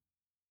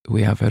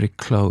 We are very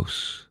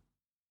close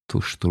to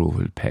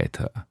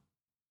Struwwelpeter.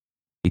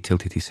 He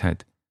tilted his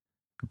head.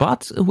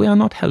 But we are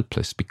not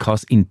helpless,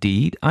 because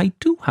indeed I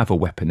do have a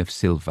weapon of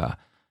silver,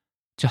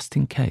 just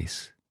in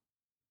case.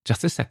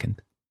 Just a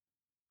second.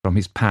 From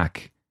his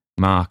pack,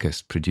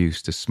 Marcus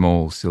produced a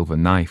small silver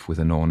knife with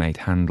an ornate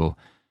handle.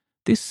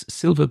 This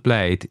silver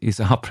blade is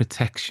our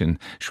protection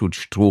should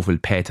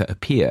Struwwelpeter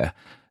appear.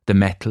 The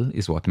metal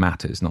is what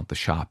matters, not the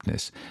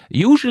sharpness.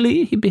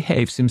 Usually he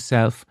behaves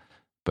himself,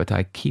 but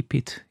I keep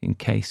it in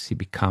case he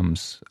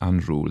becomes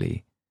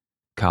unruly.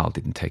 Carl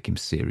didn't take him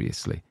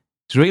seriously.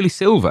 It's really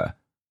silver?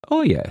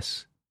 Oh,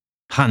 yes.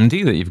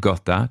 Handy that you've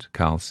got that,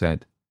 Carl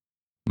said.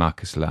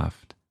 Marcus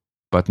laughed.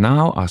 But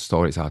now our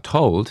stories are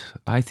told,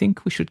 I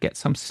think we should get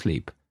some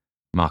sleep.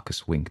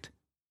 Marcus winked.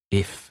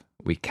 If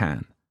we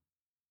can.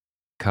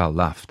 Carl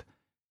laughed.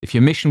 If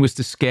your mission was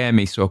to scare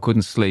me so I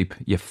couldn't sleep,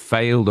 you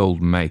failed,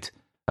 old mate.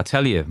 I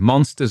tell you,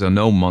 monsters or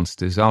no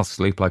monsters, I'll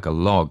sleep like a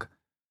log.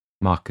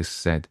 Marcus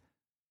said,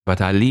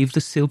 but I leave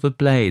the silver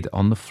blade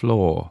on the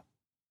floor.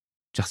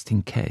 just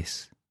in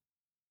case.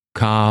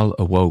 Carl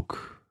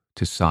awoke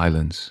to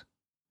silence,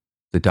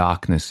 the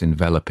darkness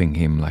enveloping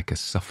him like a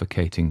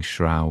suffocating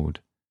shroud.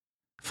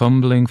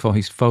 Fumbling for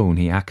his phone,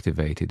 he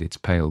activated its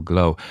pale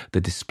glow. The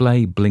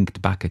display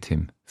blinked back at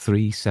him,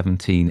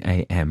 3:17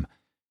 a.m.,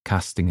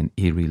 casting an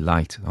eerie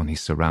light on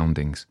his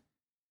surroundings.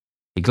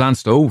 He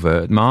glanced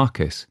over at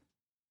Marcus,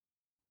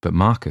 but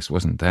Marcus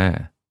wasn't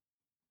there.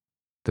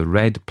 The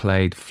red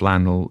plaid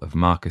flannel of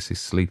Marcus's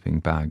sleeping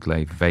bag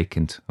lay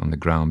vacant on the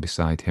ground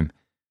beside him.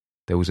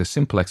 There was a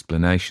simple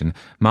explanation.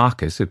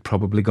 Marcus had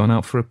probably gone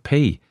out for a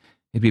pee.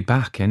 He'd be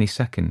back any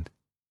second.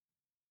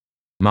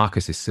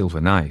 Marcus's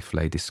silver knife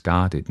lay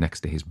discarded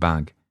next to his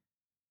bag.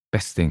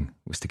 Best thing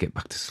was to get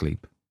back to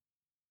sleep.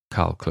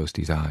 Carl closed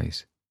his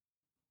eyes.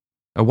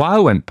 A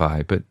while went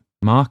by, but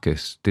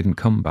Marcus didn't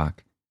come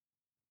back.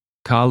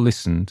 Carl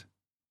listened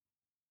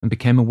and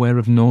became aware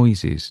of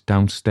noises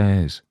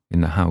downstairs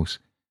in the house.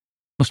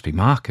 Must be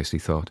Marcus, he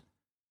thought.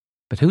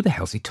 But who the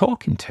hell's he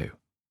talking to?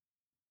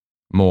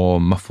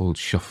 More muffled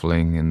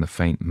shuffling and the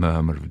faint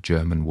murmur of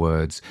German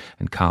words,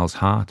 and Carl's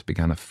heart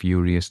began a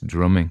furious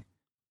drumming.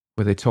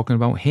 Were they talking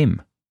about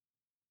him?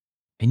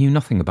 He knew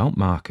nothing about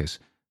Marcus.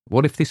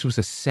 What if this was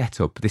a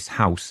set-up, this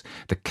house,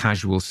 the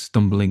casual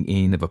stumbling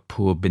in of a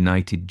poor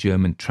benighted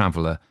German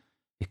traveller?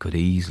 It could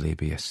easily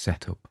be a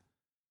set-up.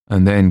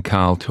 And then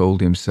Carl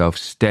told himself,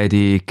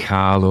 steady,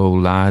 Carl,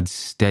 old lad,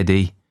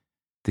 steady.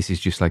 This is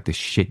just like the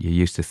shit you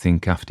used to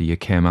think after you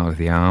came out of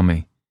the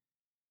army.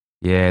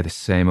 Yeah, the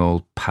same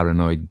old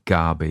paranoid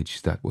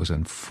garbage that was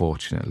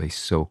unfortunately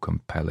so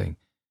compelling.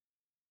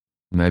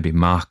 Maybe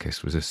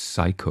Marcus was a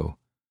psycho.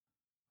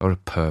 Or a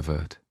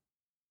pervert.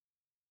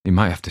 He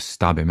might have to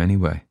stab him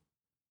anyway.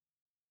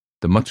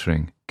 The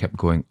muttering kept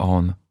going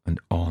on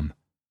and on.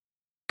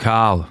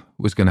 Carl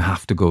was going to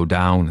have to go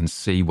down and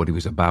see what he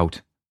was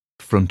about,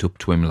 front up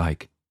to him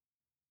like.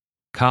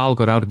 Carl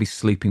got out of his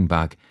sleeping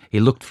bag. He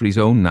looked for his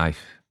own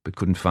knife, but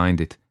couldn't find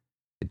it.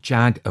 A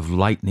jag of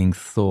lightning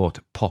thought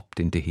popped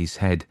into his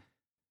head.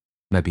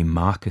 Maybe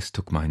Marcus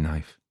took my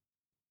knife.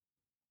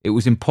 It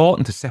was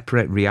important to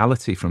separate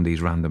reality from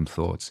these random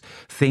thoughts.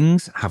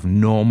 Things have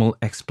normal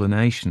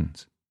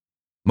explanations.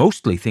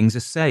 Mostly things are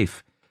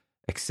safe,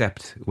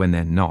 except when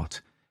they're not.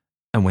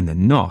 And when they're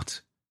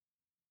not,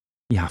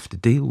 you have to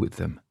deal with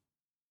them.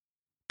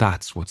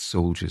 That's what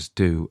soldiers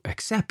do,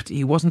 except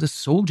he wasn't a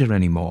soldier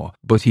anymore.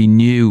 But he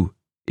knew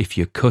if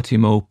you cut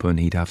him open,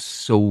 he'd have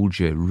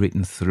soldier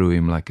written through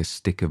him like a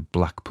stick of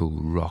Blackpool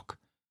rock.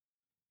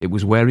 It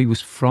was where he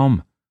was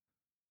from.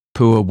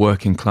 Poor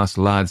working-class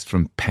lads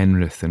from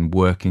Penrith and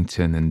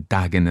Workington and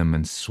Dagenham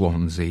and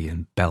Swansea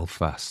and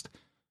Belfast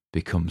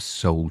become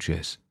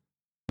soldiers,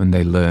 and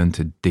they learn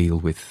to deal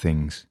with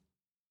things.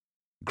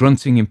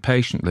 Grunting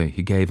impatiently,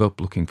 he gave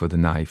up looking for the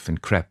knife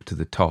and crept to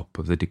the top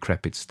of the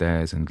decrepit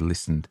stairs and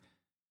listened.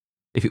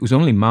 If it was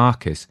only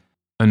Marcus,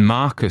 and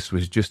Marcus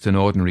was just an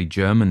ordinary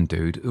German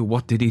dude,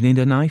 what did he need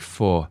a knife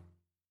for?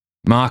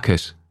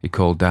 Marcus, he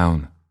called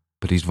down,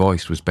 but his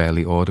voice was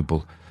barely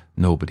audible.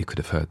 Nobody could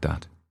have heard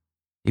that.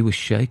 He was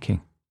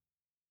shaking.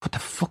 What the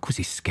fuck was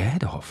he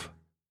scared of?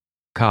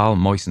 Carl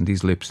moistened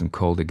his lips and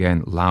called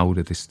again,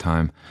 louder this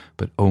time,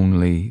 but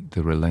only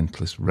the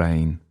relentless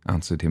rain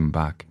answered him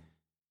back,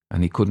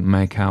 and he couldn't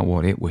make out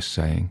what it was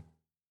saying.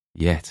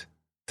 Yet,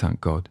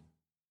 thank God.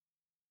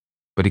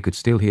 But he could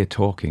still hear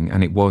talking,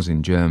 and it was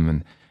in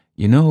German.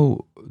 You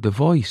know, the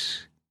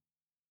voice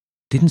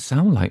didn't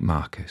sound like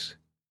Marcus.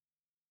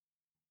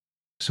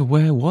 So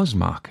where was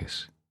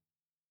Marcus?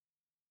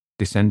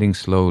 Descending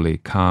slowly,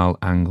 Carl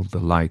angled the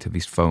light of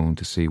his phone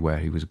to see where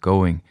he was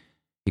going.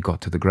 He got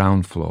to the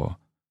ground floor.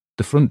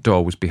 The front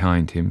door was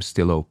behind him,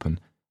 still open.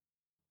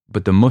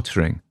 But the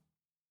muttering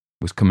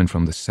was coming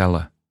from the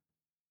cellar.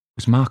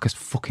 Was Marcus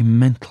fucking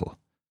mental?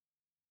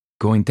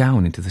 Going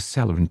down into the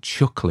cellar and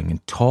chuckling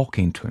and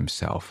talking to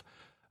himself.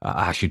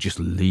 I should just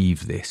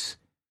leave this.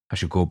 I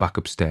should go back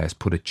upstairs,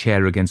 put a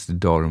chair against the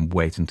door and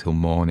wait until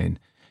morning.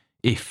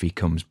 If he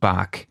comes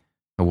back,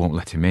 I won't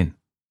let him in.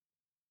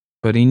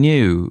 But he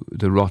knew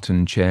the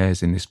rotten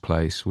chairs in this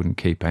place wouldn't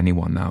keep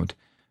anyone out,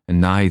 and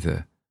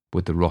neither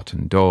would the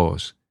rotten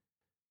doors.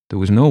 There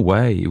was no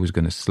way he was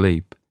going to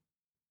sleep.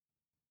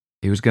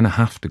 He was going to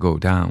have to go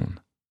down.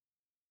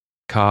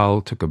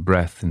 Carl took a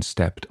breath and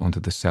stepped onto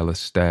the cellar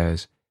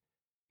stairs.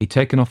 He'd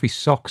taken off his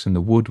socks and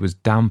the wood was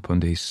damp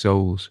under his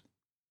soles.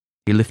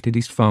 He lifted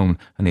his phone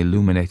and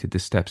illuminated the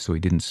steps so he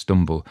didn't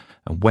stumble,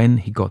 and when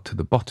he got to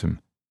the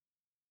bottom,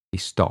 he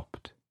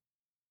stopped.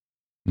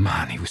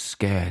 Man, he was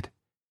scared.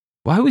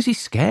 Why was he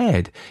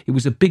scared? He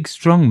was a big,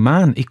 strong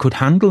man. He could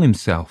handle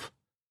himself.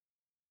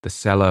 The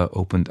cellar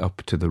opened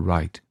up to the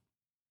right.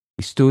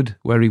 He stood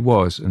where he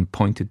was and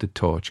pointed the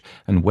torch,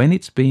 and when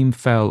its beam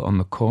fell on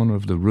the corner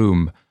of the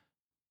room,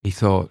 he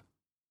thought,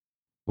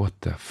 what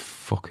the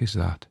fuck is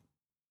that?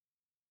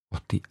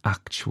 What the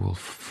actual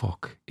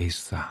fuck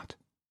is that?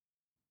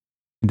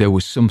 There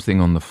was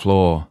something on the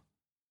floor.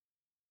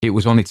 It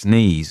was on its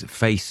knees,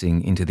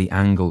 facing into the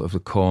angle of the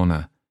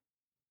corner.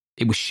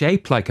 It was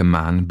shaped like a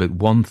man, but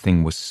one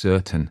thing was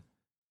certain.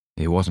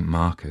 It wasn't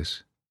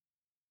Marcus.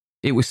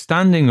 It was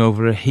standing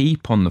over a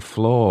heap on the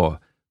floor,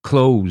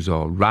 clothes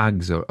or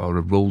rags or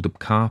a rolled-up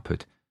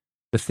carpet.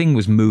 The thing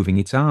was moving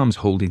its arms,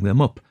 holding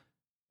them up.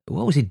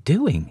 What was it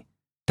doing?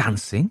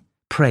 Dancing?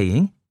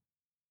 Praying?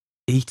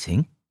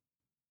 Eating?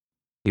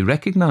 He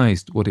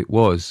recognised what it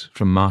was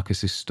from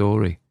Marcus's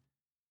story.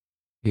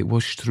 It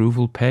was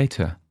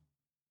Struwwelpeter.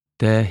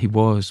 There he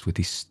was with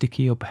his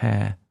sticky-up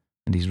hair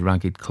and his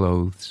ragged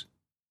clothes.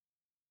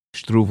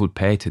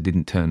 Struwwelpeter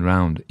didn't turn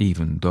round,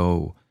 even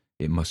though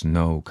it must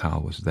know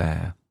Carl was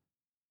there.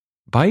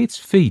 By its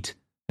feet,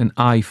 an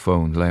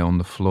iPhone lay on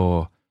the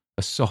floor,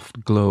 a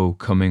soft glow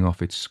coming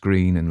off its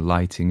screen and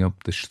lighting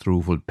up the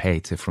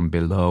Struwwelpeter from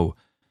below.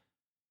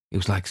 It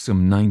was like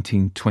some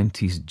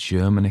 1920s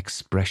German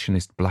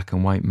expressionist black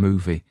and white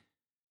movie,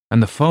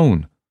 and the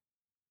phone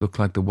looked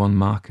like the one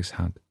Marcus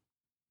had.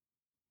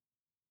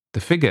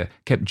 The figure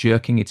kept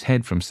jerking its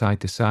head from side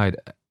to side,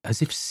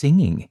 as if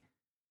singing.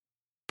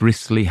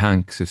 Bristly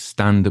hanks of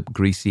stand-up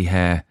greasy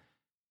hair,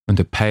 and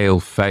a pale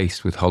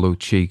face with hollow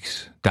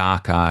cheeks,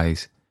 dark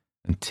eyes,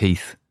 and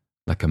teeth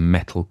like a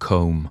metal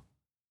comb.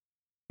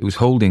 It was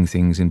holding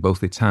things in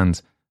both its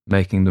hands,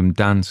 making them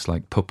dance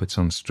like puppets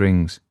on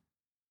strings.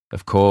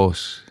 Of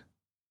course,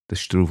 the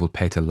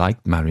Struwwelpeter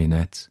liked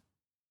marionettes.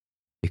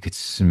 You could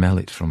smell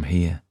it from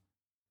here.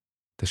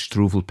 The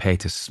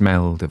Struwwelpeter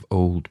smelled of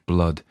old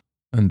blood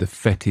and the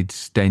fetid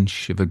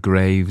stench of a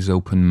grave's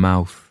open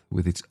mouth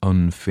with its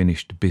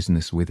unfinished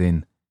business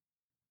within.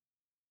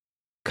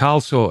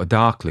 Carl saw a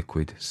dark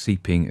liquid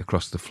seeping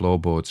across the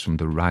floorboards from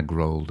the rag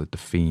roll that the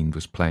fiend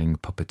was playing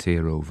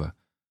puppeteer over.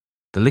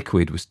 The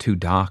liquid was too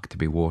dark to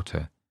be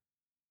water.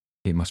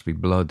 It must be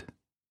blood.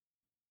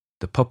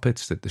 The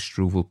puppets that the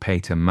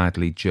Struwwelpeter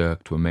madly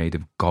jerked were made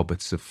of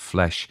gobbets of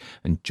flesh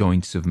and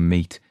joints of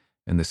meat,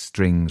 and the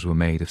strings were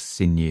made of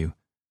sinew.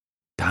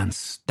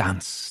 Dance,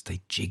 dance,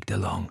 they jigged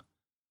along.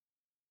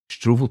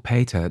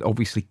 Struwwelpeter had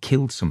obviously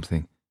killed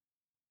someone,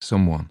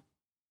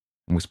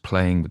 and was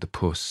playing with the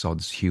poor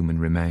sod's human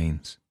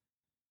remains.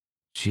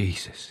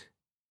 Jesus.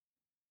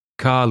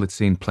 Carl had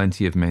seen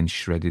plenty of men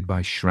shredded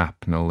by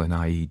shrapnel and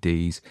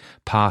IEDs,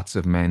 parts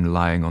of men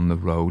lying on the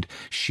road,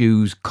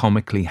 shoes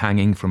comically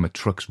hanging from a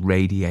truck's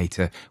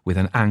radiator with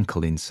an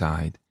ankle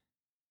inside.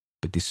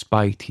 But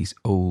despite his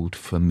old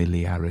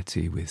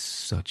familiarity with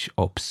such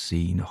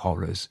obscene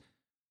horrors,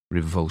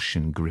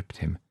 revulsion gripped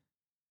him.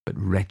 But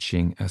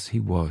retching as he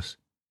was,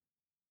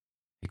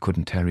 he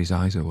couldn't tear his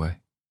eyes away.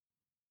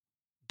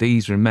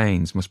 These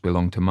remains must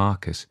belong to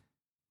Marcus.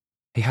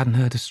 He hadn't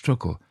heard a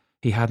struggle.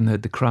 He hadn't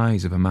heard the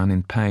cries of a man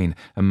in pain,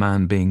 a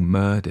man being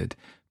murdered,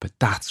 but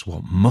that's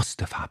what must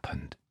have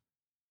happened.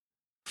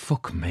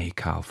 Fuck me,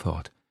 Carl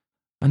thought.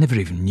 I never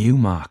even knew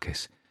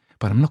Marcus,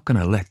 but I'm not going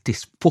to let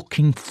this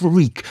fucking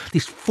freak,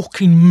 this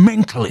fucking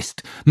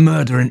mentalist,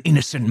 murder an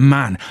innocent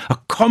man, a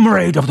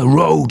comrade of the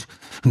road,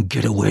 and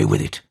get away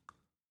with it.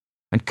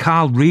 And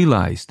Carl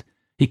realised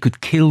he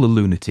could kill the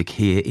lunatic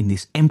here in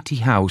this empty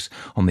house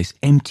on this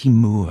empty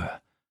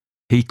moor.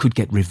 He could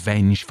get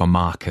revenge for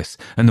Marcus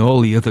and all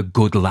the other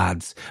good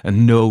lads,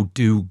 and no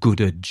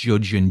do-gooder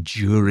judge and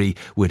jury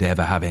would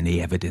ever have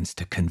any evidence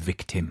to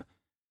convict him.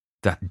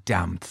 That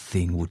damned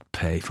thing would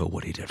pay for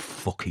what it had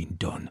fucking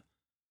done.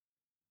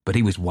 But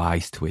he was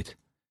wise to it.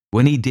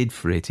 When he did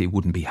for it, it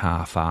wouldn't be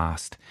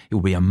half-arsed. It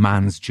would be a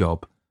man's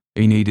job.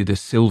 He needed a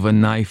silver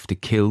knife to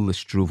kill the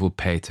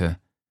Struwwelpeter.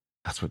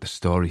 That's what the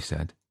story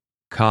said.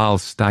 Carl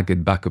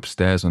staggered back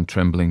upstairs on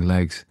trembling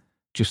legs,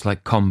 just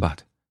like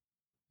combat.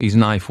 His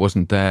knife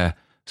wasn't there,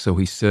 so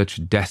he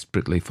searched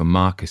desperately for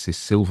Marcus's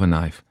silver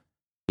knife.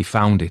 He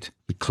found it.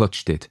 He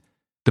clutched it.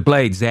 The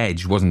blade's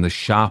edge wasn't as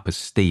sharp as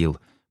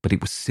steel, but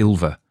it was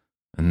silver,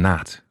 and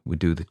that would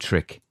do the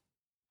trick.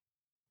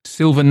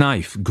 Silver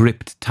knife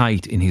gripped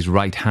tight in his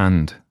right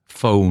hand,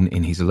 phone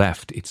in his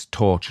left, its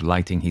torch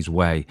lighting his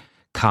way.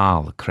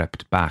 Carl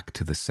crept back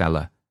to the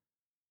cellar.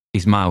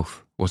 His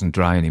mouth wasn't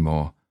dry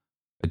anymore.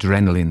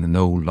 Adrenaline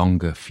no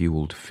longer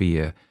fueled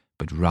fear,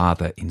 but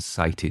rather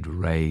incited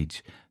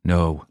rage.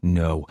 No,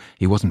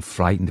 he wasn't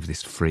frightened of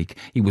this freak.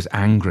 He was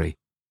angry.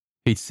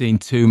 He'd seen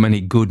too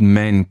many good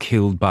men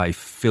killed by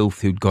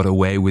filth who'd got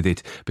away with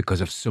it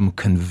because of some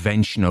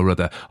convention or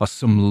other, or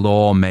some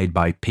law made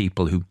by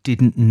people who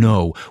didn't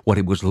know what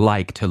it was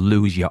like to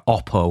lose your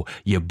oppo,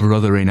 your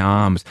brother in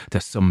arms,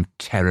 to some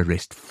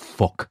terrorist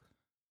fuck.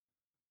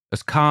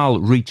 As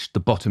Carl reached the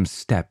bottom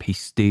step, he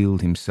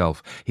steeled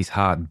himself, his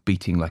heart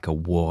beating like a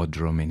war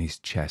drum in his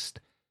chest.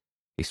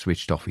 He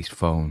switched off his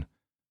phone.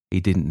 He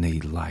didn't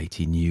need light.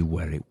 He knew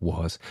where it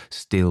was,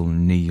 still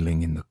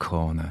kneeling in the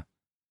corner.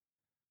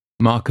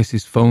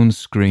 Marcus's phone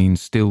screen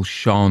still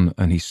shone,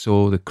 and he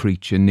saw the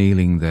creature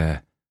kneeling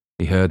there.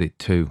 He heard it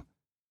too.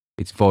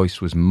 Its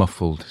voice was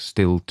muffled,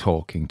 still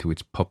talking to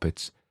its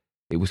puppets.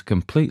 It was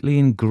completely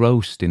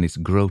engrossed in its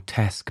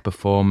grotesque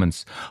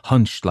performance,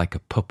 hunched like a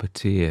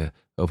puppeteer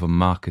over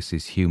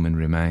Marcus's human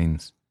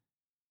remains.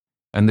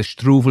 and the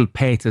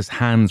Struwwelpeter's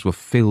hands were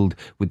filled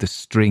with the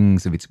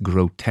strings of its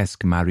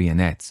grotesque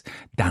marionettes,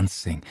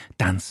 dancing,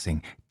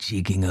 dancing,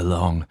 jigging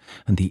along,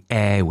 and the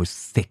air was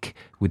thick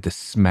with the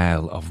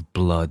smell of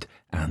blood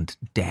and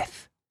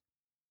death.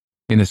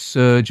 In a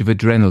surge of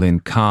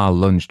adrenaline, Carl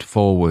lunged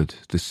forward,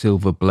 the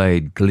silver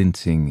blade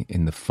glinting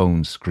in the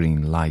phone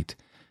screen light.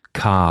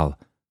 Carl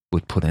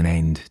would put an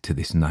end to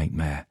this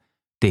nightmare.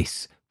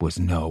 This was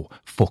no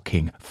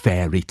fucking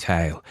fairy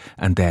tale,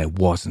 and there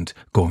wasn't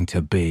going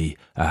to be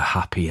a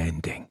happy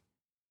ending.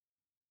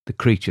 The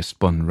creature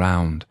spun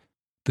round.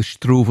 The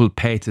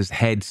Struwwelpeter's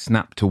head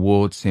snapped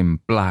towards him,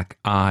 black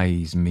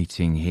eyes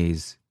meeting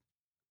his.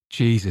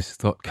 Jesus,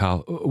 thought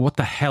Carl, what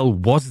the hell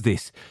was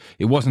this?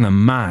 It wasn't a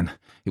man.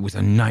 It was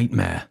a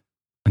nightmare.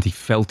 And he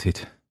felt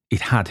it.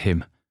 It had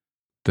him.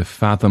 The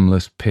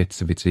fathomless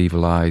pits of its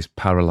evil eyes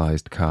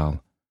paralysed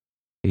Carl.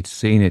 He'd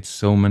seen it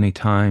so many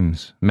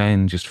times,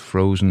 men just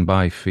frozen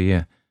by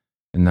fear,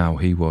 and now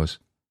he was.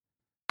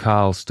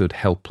 Carl stood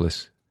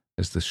helpless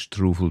as the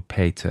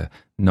Struwwelpeter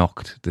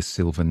knocked the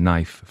silver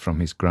knife from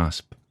his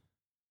grasp.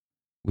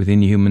 With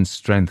inhuman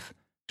strength,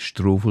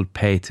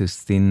 Struwwelpeter's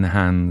thin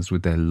hands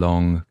with their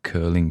long,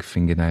 curling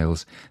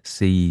fingernails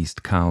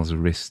seized Carl's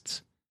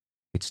wrists.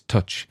 Its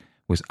touch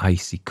was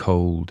icy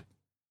cold.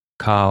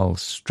 Carl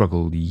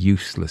struggled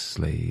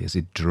uselessly as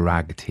it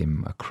dragged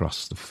him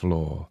across the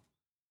floor.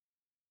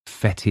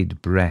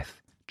 Fetid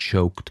breath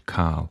choked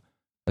Carl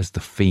as the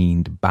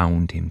fiend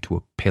bound him to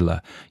a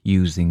pillar,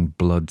 using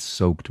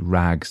blood-soaked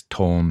rags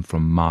torn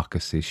from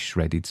Marcus's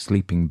shredded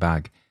sleeping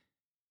bag.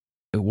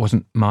 It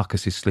wasn't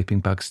Marcus's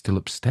sleeping bag still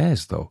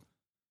upstairs, though?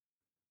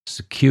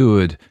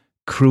 Secured,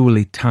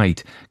 cruelly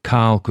tight,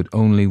 Carl could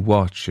only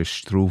watch as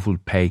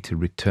Struwwelpeter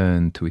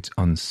returned to its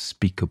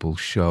unspeakable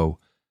show.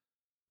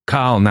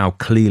 Carl now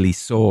clearly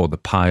saw the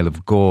pile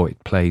of gore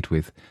it played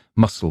with,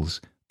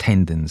 muscles,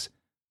 tendons,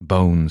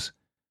 bones.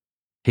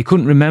 He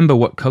couldn't remember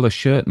what colour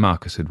shirt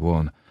Marcus had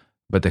worn,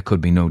 but there could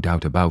be no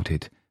doubt about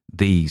it.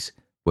 These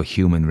were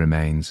human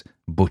remains,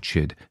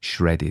 butchered,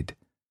 shredded,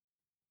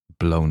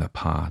 blown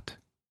apart.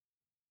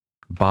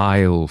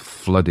 Bile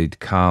flooded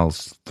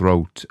Carl's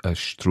throat as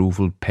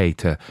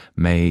Struwwelpeter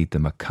made the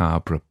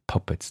macabre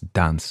puppets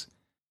dance,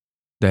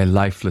 their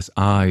lifeless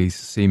eyes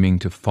seeming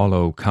to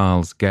follow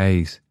Carl's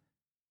gaze.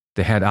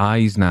 They had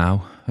eyes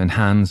now, and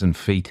hands and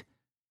feet.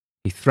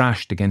 He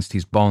thrashed against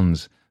his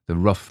bonds, the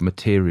rough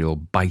material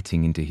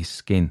biting into his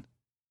skin.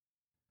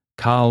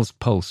 Carl's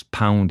pulse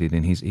pounded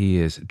in his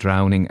ears,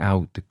 drowning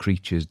out the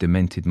creature's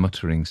demented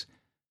mutterings.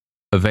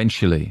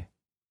 Eventually,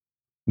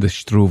 the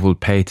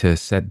Struwwelpeter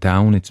set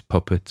down its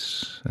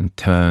puppets and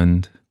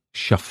turned,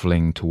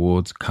 shuffling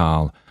towards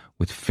Carl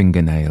with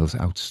fingernails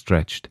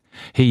outstretched.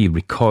 He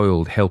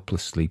recoiled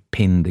helplessly,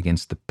 pinned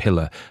against the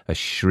pillar as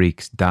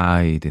shrieks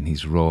died in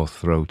his raw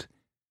throat.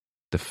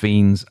 The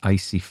fiend's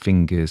icy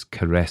fingers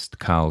caressed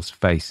Carl's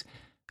face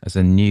as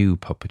a new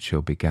puppet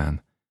show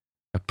began,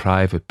 a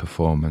private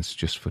performance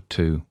just for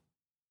two.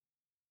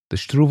 The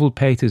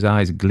Struwwelpeter's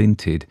eyes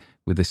glinted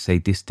with a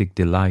sadistic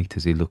delight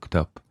as he looked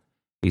up,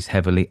 his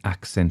heavily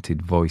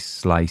accented voice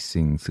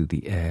slicing through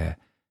the air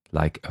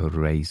like a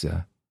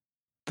razor.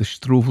 The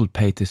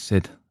Struwwelpeter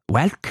said,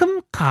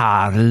 "Welcome,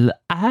 Carl.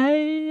 I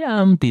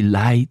am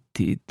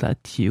delighted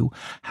that you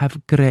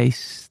have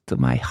graced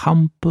my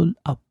humble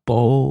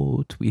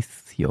abode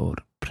with your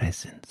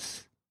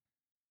presence."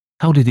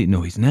 How did it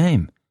know his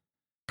name?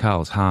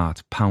 Carl's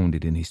heart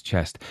pounded in his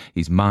chest,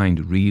 his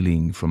mind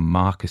reeling from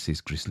Marcus's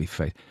grisly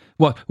fate.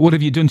 What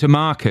have you done to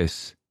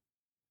Marcus?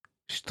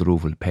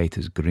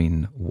 Struwwelpeter's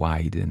grin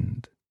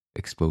widened,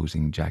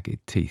 exposing jagged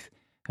teeth,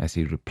 as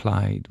he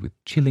replied with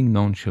chilling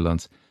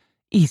nonchalance,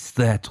 "Is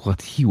that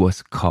what he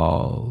was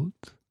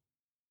called?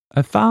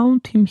 I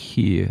found him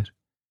here,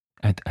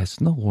 and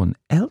as no one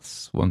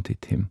else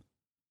wanted him,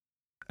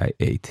 I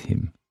ate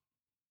him."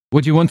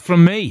 "What do you want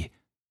from me?"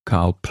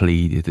 Carl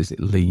pleaded as it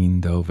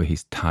leaned over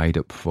his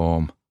tied-up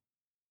form.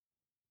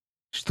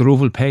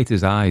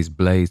 Struwwelpeter's eyes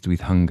blazed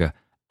with hunger.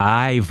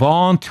 "I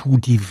want to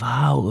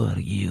devour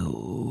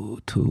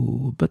you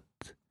too, but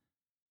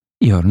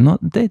you're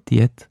not dead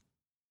yet."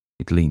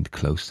 It leaned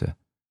closer,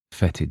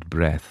 fetid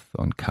breath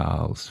on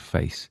Carl's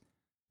face.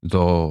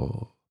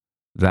 "Though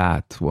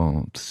that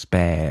won't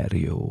spare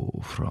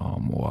you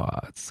from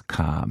what's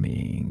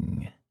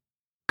coming."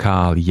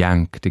 Carl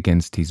yanked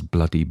against his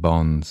bloody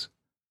bonds,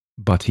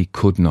 but he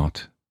could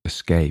not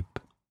escape.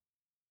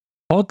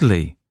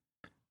 Oddly,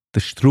 the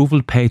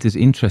Struwwelpeter's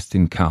interest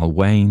in Carl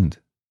waned,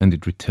 and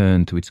it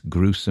returned to its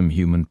gruesome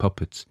human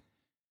puppets.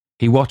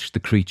 He watched the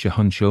creature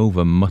hunch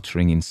over,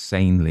 muttering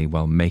insanely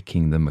while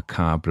making the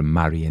macabre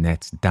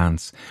marionettes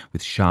dance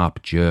with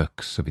sharp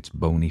jerks of its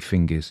bony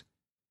fingers.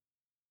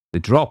 The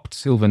dropped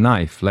silver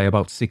knife lay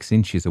about 6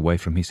 inches away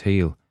from his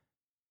heel.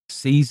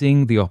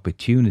 Seizing the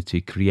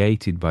opportunity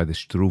created by the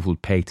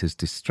Struwwelpeter's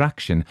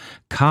distraction,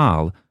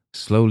 Carl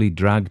slowly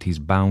dragged his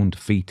bound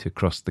feet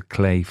across the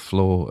clay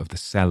floor of the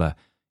cellar,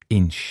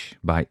 inch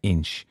by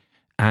inch,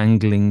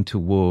 angling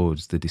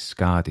towards the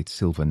discarded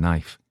silver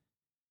knife.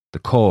 The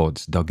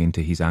cords dug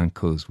into his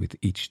ankles with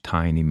each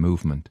tiny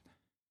movement.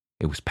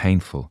 It was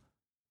painful,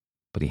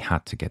 but he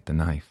had to get the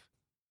knife.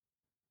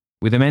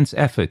 With immense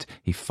effort,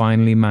 he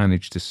finally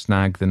managed to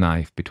snag the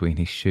knife between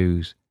his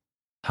shoes.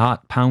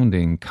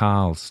 Heart-pounding,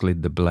 Carl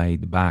slid the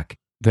blade back.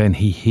 Then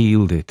he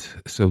heeled it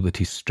so that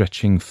his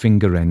stretching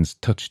finger ends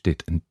touched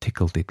it and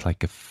tickled it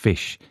like a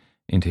fish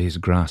into his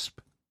grasp.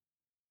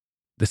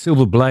 The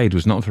silver blade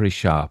was not very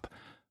sharp,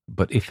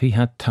 but if he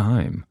had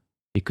time,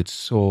 he could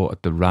saw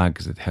at the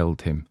rags that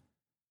held him.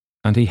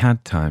 And he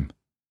had time.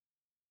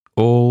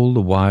 All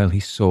the while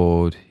he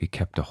sawed, he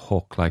kept a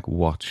hawk-like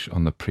watch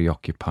on the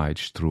preoccupied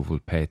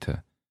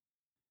Struwwelpeter.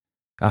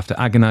 After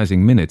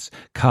agonizing minutes,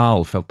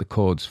 Carl felt the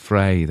cords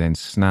fray, then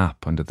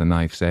snap under the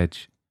knife's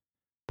edge.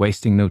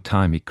 Wasting no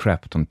time, he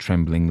crept on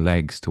trembling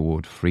legs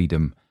toward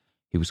freedom.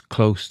 He was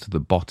close to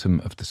the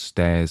bottom of the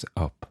stairs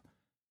up.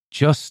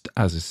 Just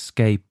as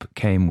escape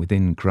came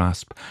within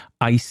grasp,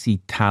 icy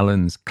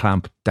talons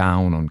clamped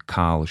down on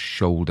Carl's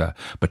shoulder,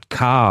 but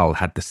Carl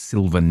had the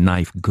silver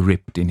knife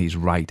gripped in his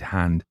right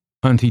hand,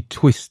 and he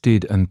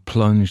twisted and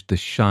plunged the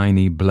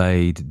shiny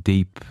blade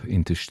deep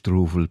into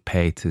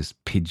Struwwelpeter's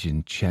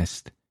pigeon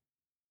chest.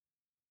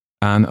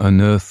 An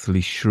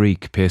unearthly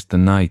shriek pierced the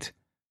night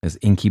as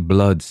inky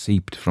blood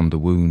seeped from the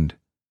wound.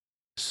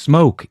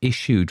 Smoke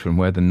issued from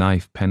where the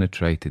knife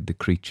penetrated the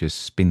creature's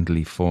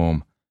spindly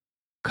form.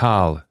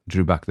 Carl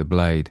drew back the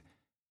blade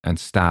and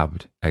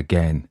stabbed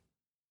again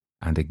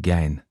and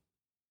again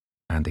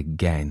and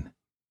again.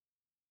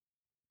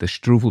 The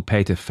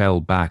Struwwelpeter fell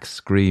back,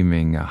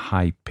 screaming a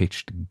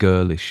high-pitched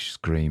girlish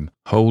scream,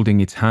 holding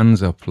its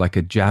hands up like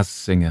a jazz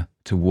singer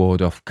to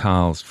ward off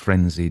Carl's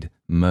frenzied,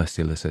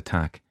 merciless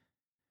attack.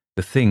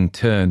 The thing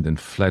turned and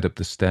fled up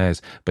the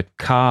stairs, but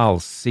Carl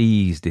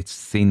seized its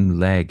thin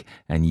leg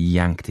and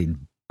yanked it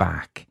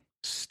back,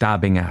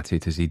 stabbing at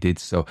it as he did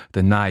so,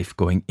 the knife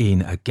going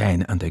in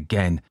again and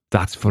again.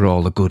 "That's for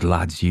all the good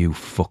lads you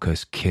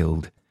fuckers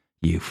killed,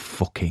 you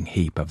fucking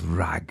heap of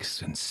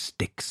rags and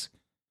sticks."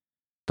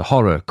 The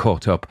horror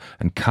caught up,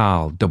 and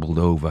Carl doubled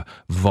over,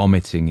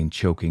 vomiting in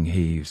choking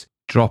heaves,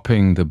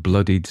 dropping the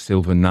bloodied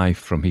silver knife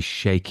from his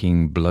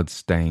shaking,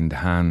 blood-stained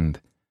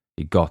hand.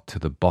 He got to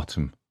the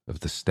bottom of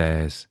the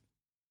stairs.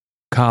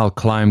 Carl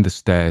climbed the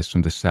stairs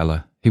from the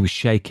cellar. He was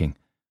shaking.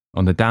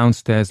 On the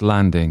downstairs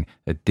landing,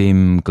 a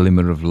dim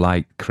glimmer of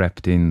light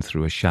crept in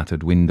through a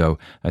shattered window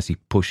as he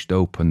pushed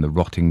open the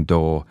rotting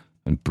door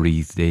and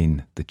breathed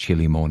in the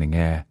chilly morning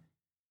air.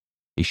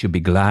 He should be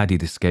glad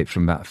he'd escaped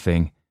from that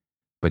thing,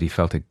 but he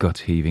felt a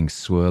gut-heaving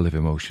swirl of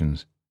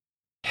emotions.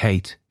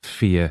 Hate,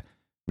 fear,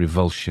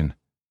 revulsion,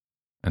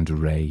 and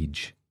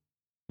rage.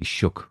 He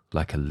shook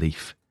like a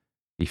leaf.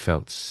 He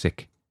felt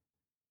sick.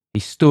 He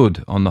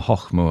stood on the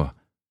Hochmoor.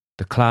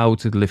 The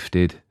clouds had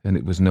lifted, and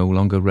it was no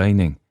longer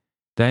raining.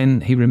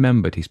 Then he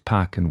remembered his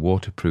pack and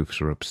waterproofs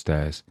were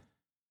upstairs.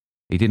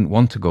 He didn't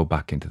want to go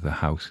back into the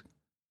house,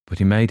 but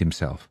he made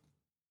himself.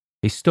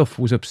 His stuff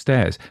was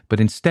upstairs, but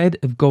instead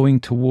of going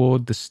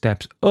toward the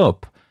steps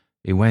up,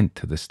 he went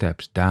to the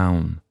steps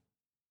down.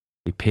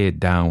 He peered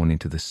down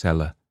into the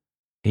cellar.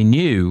 He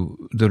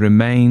knew the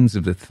remains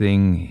of the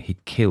thing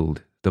he'd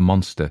killed, the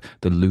monster,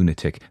 the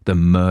lunatic, the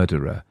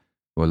murderer,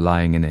 were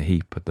lying in a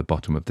heap at the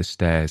bottom of the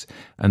stairs,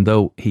 and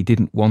though he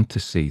didn't want to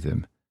see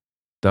them,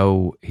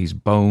 though his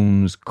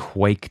bones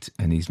quaked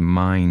and his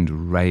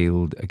mind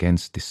railed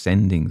against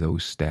descending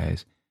those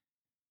stairs,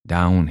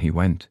 down he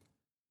went,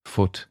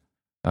 foot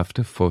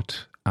after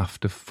foot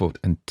after foot,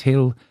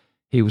 until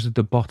he was at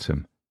the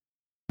bottom,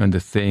 and the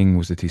thing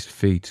was at his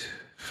feet,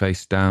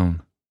 face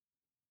down.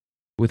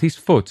 With his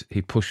foot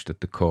he pushed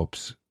at the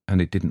corpse, and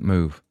it didn't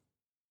move.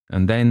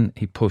 And then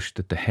he pushed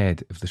at the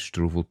head of the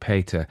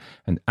Struwwelpeter,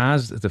 and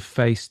as the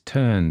face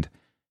turned,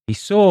 he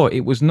saw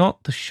it was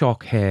not the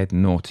shock-haired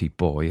naughty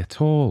boy at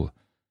all,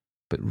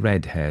 but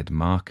red-haired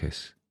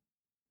Marcus.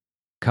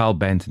 Carl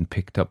bent and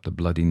picked up the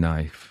bloody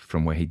knife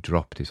from where he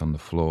dropped it on the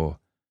floor.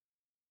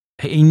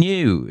 He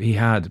knew he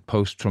had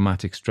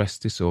post-traumatic stress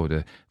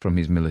disorder from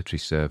his military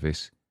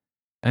service,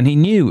 and he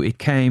knew it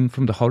came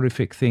from the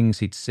horrific things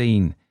he'd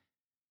seen,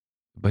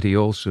 but he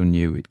also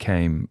knew it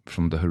came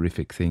from the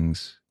horrific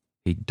things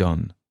he'd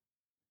done.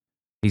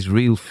 His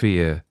real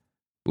fear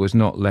was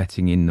not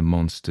letting in the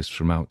monsters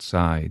from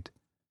outside,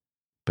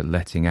 but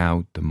letting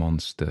out the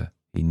monster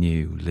he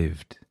knew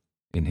lived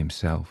in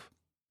himself.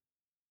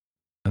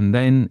 And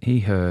then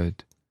he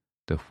heard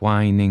the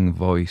whining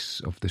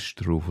voice of the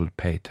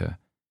Struwwelpeter.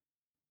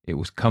 It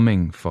was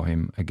coming for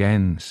him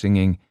again,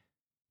 singing,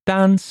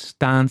 "Dance,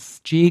 dance,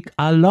 jig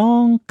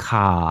along,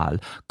 Carl.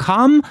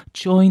 Come,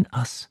 join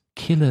us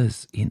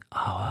killers in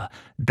our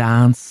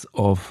dance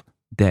of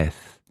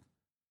death.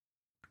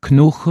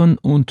 Knochen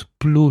und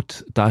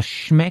Blut, das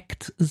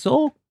schmeckt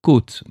so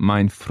gut,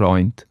 mein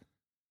Freund.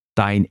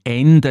 Dein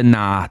Ende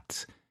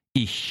naht,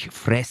 ich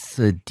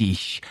fresse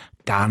dich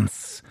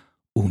ganz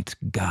und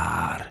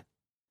gar."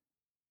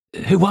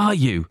 "Who are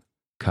you?"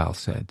 Carl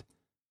said.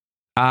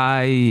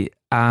 "I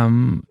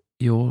am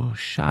your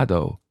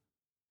shadow,"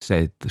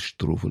 said the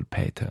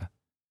Struwwelpeter.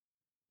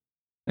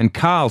 And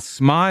Carl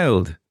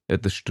smiled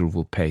at the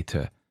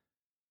Struwwelpeter.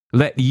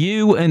 Let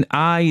you and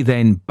I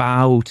then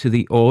bow to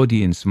the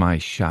audience, my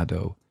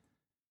shadow.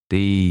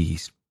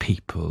 These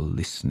people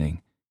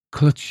listening,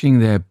 clutching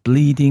their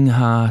bleeding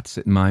hearts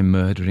at my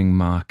murdering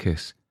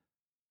Marcus.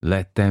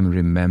 Let them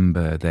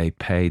remember they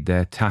paid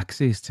their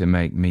taxes to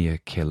make me a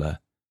killer.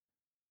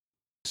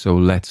 So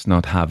let's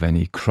not have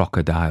any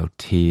crocodile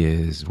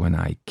tears when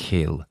I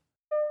kill.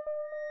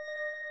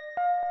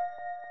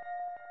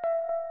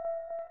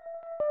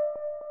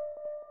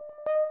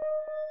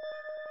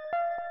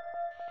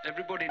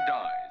 Everybody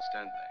dies,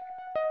 don't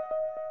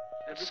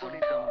they? Everybody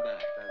come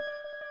back, don't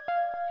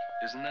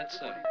they? Isn't that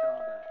so?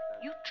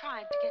 You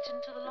tried to get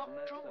into the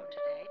locked room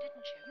today,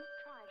 didn't you?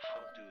 How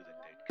do the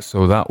dead?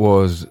 So that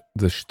was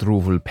the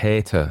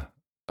Struwwelpeter.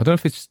 I don't know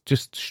if it's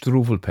just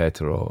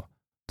Struwwelpeter or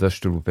the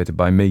Struwwelpeter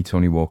by me,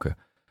 Tony Walker.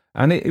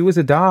 And it was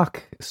a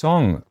dark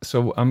song.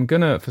 So I'm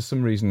going to, for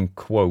some reason,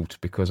 quote,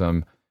 because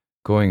I'm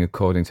going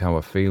according to how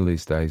I feel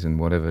these days and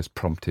whatever's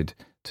prompted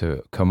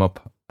to come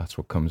up, that's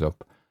what comes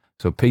up.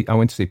 So I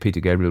went to see Peter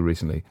Gabriel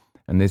recently,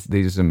 and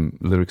these are some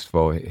lyrics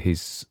for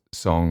his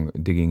song,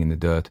 Digging in the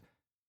Dirt.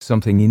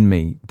 Something in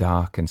me,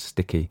 dark and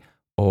sticky,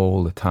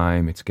 all the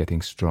time it's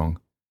getting strong.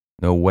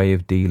 No way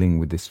of dealing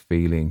with this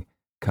feeling,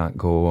 can't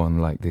go on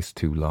like this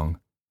too long.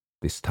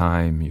 This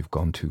time you've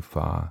gone too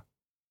far.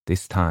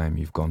 This time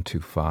you've gone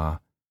too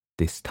far.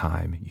 This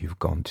time you've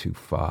gone too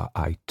far.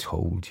 I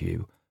told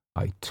you,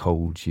 I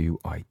told you,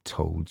 I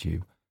told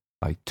you,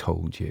 I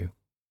told you.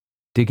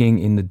 Digging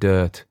in the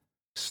dirt.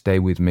 Stay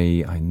with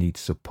me, I need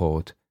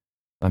support.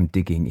 I'm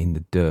digging in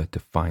the dirt to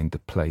find the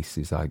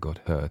places I got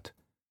hurt.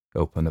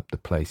 Open up the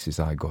places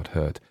I got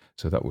hurt.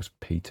 So that was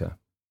Peter,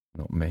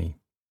 not me.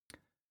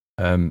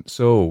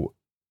 So,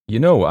 you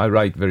know, I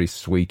write very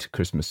sweet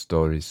Christmas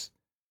stories,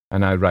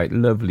 and I write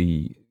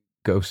lovely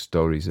ghost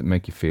stories that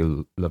make you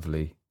feel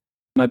lovely.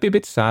 Might be a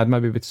bit sad, might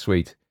be a bit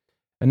sweet.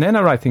 And then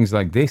I write things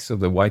like this, or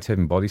the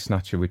Whitehaven Body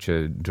Snatcher, which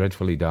are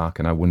dreadfully dark,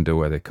 and I wonder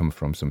where they come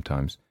from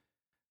sometimes.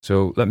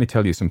 So let me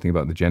tell you something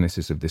about the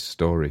genesis of this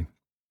story.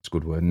 It's a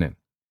good word, isn't it?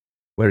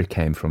 Where it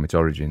came from, its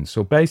origins.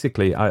 So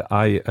basically,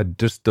 I had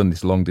just done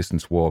this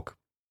long-distance walk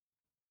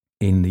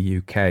in the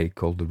UK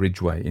called the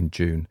Ridgeway in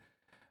June.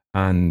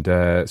 And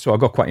so I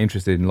got quite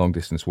interested in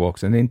long-distance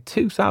walks. And in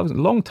 2000, a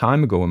long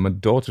time ago, when my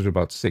daughters were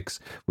about 6,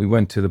 we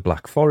went to the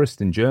Black Forest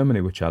in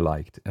Germany, which I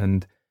liked.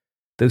 And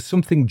there's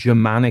something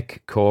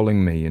Germanic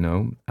calling me, you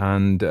know.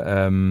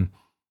 And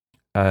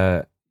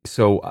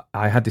so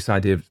I had this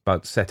idea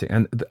about setting,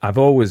 and I've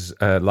always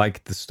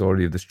liked the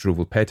story of the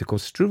Struwwelpeter.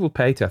 Because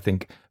Struwwelpeter, I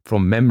think,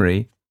 from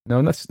memory, no,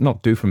 let's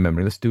not do from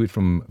memory, let's do it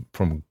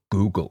from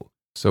Google.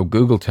 So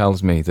Google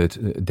tells me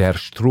that Der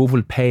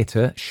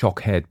Struwwelpeter,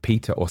 Shock-Haired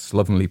Peter, or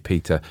Slovenly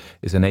Peter,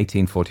 is an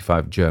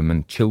 1845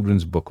 German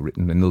children's book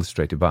written and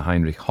illustrated by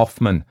Heinrich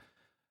Hoffmann.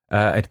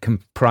 It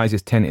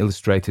comprises 10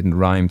 illustrated and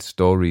rhymed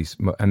stories,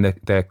 and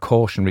they're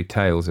cautionary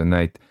tales, and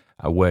they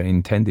were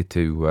intended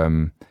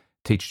to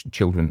teach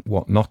children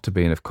what not to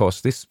be. And of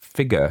course, this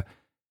figure,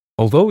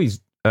 although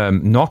he's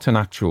not an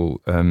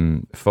actual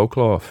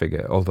folklore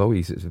figure, although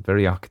he's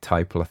very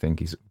archetypal, I think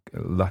he's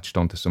latched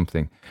onto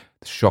something,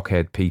 the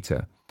Shock-Haired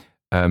Peter.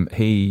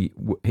 He,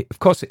 of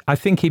course, I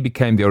think he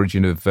became the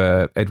origin of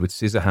Edward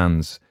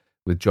Scissorhands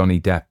with Johnny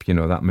Depp, you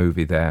know, that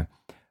movie there.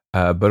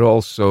 But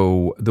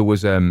also there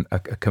was a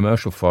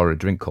commercial for a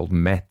drink called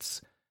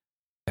Metz,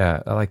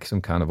 like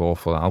some kind of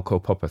awful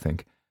alco pop, I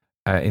think,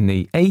 in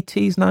the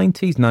 80s,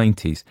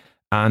 90s.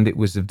 And it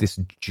was of this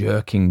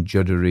jerking,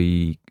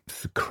 juddery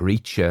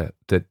creature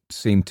that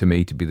seemed to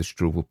me to be the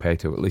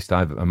Struwwelpeter. At least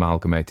I've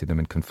amalgamated them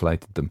and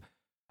conflated them.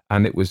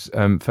 And it was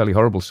fairly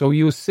horrible. So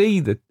you'll see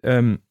that,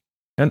 and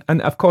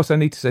of course I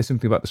need to say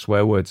something about the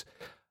swear words.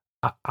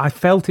 I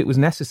felt it was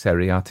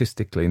necessary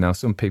artistically. Now,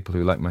 some people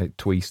who like my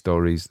twee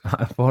stories,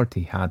 I've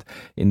already had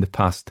in the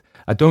past.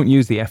 I don't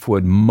use the F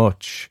word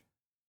much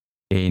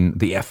in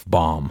the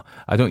F-bomb.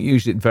 I don't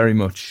use it very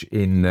much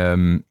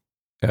in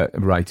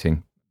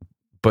writing.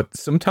 But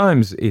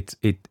sometimes it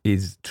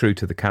is true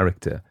to the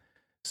character.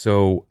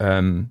 So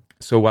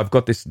I've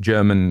got this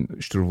German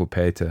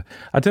Struwwelpeter.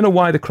 I don't know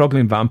why the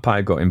Kroglin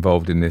vampire got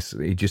involved in this.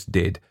 He just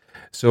did.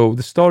 So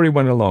the story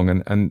went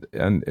along,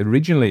 and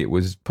originally it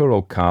was poor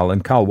old Carl,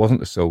 and Carl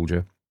wasn't a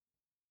soldier.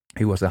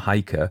 He was a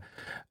hiker,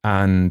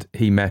 and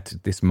he met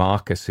this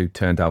Marcus who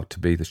turned out to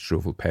be the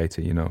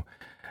Struwwelpeter, you know.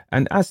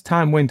 And as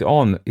time went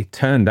on, it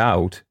turned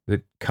out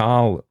that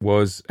Carl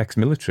was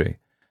ex-military,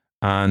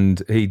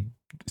 and he'd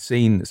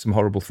seen some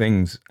horrible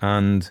things.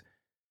 And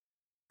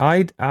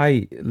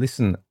I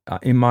listen,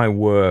 in my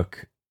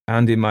work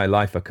and in my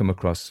life, I come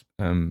across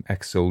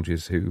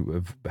ex-soldiers who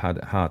have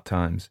had hard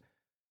times,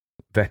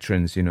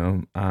 veterans, you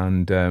know.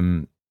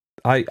 And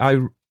I'd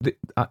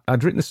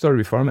written the story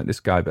before I met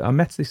this guy, but I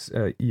met this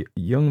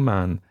young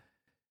man.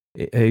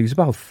 He was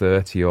about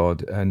 30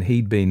 odd, and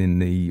he'd been in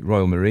the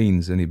Royal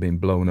Marines, and he'd been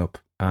blown up,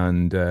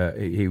 and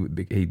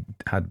he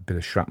had a bit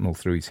of shrapnel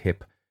through his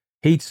hip.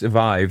 He'd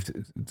survived.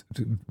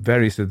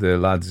 Various of the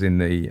lads in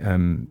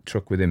the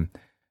truck with him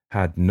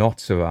had not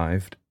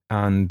survived,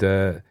 and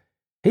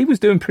he was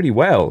doing pretty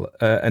well.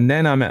 And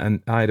then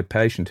I had a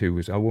patient who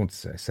was, I won't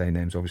say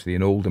names, obviously,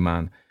 an older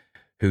man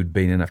who'd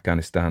been in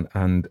Afghanistan,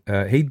 and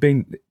he'd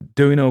been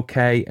doing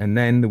okay. And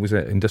then there was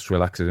an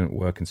industrial accident at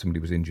work, and somebody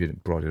was injured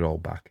and brought it all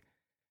back.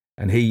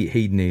 And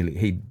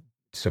he'd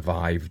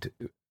survived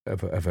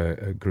of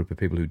a group of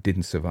people who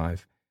didn't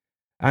survive.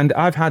 And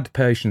I've had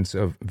patients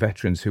of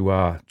veterans who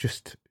are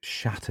just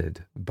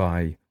shattered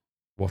by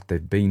what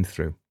they've been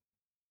through.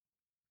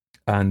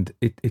 And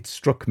it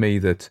struck me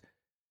that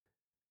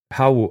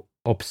how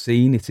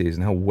obscene it is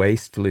and how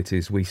wasteful it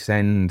is. We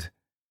send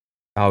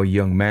our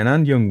young men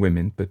and young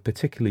women, but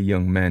particularly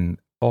young men,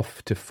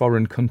 off to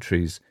foreign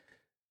countries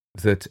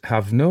that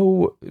have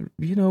no,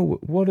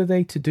 what are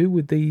they to do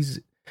with these?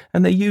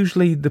 And they're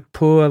usually the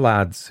poor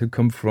lads who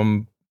come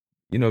from,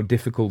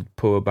 difficult,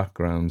 poor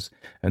backgrounds,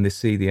 and they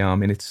see the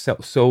army, and it's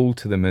sold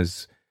to them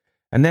as,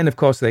 and then of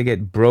course they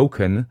get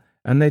broken,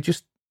 and they're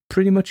just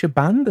pretty much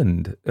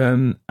abandoned.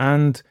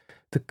 And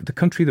the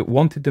country that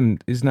wanted them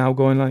is now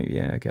going like,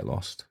 yeah, get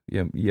lost.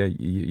 Yeah,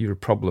 you're a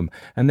problem.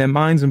 And their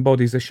minds and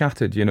bodies are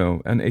shattered,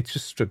 and it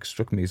just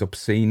struck me as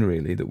obscene,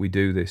 really, that we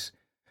do this.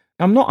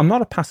 I'm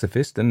not a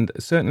pacifist, and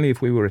certainly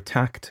if we were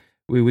attacked,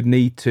 we would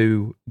need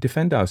to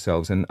defend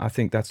ourselves, and I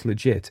think that's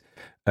legit.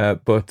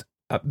 But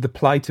the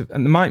plight of,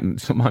 and my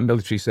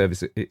military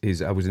service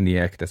is, I was in the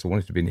Air Cadets. I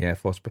wanted to be in the Air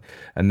Force,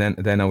 and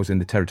then I was in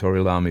the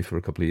Territorial Army for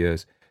a couple of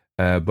years,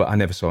 but I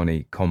never saw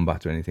any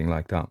combat or anything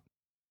like that.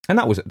 And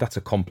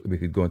we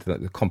could go into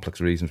the complex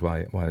reasons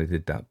why I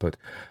did that. But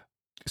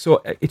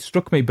so it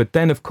struck me. But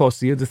then, of course,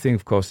 the other thing,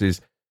 of course,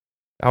 is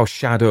our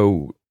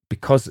shadow,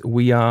 because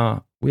we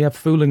are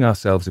fooling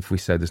ourselves if we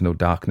say there's no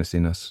darkness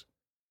in us,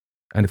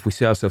 and if we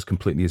see ourselves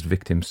completely as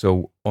victims.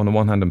 So on the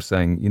one hand, I'm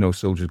saying,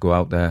 soldiers go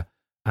out there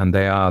and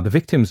they are the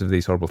victims of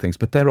these horrible things,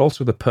 but they're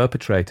also the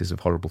perpetrators of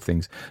horrible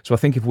things. So I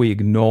think if we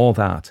ignore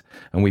that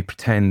and we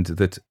pretend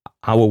that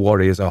our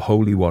warriors are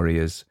holy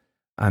warriors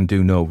and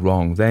do no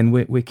wrong, then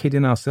we're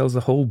kidding ourselves.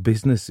 The whole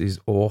business is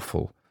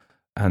awful,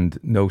 and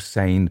no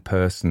sane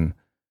person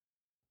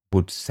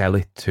would sell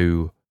it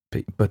to.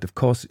 But of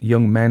course,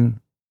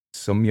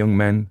 some young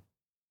men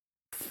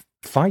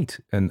fight,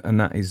 and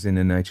that is in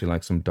a nature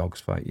like some dogs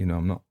fight.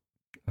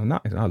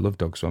 I love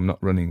dogs, so I'm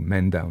not running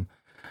men down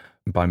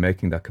by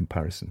making that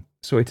comparison.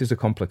 So it is a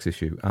complex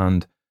issue,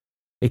 and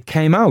it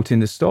came out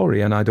in the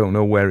story, and I don't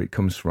know where it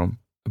comes from,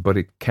 but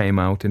it came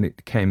out, and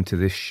it came to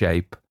this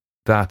shape,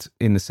 that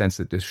in the sense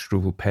that the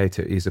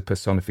Struwwelpeter is a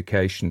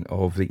personification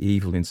of the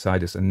evil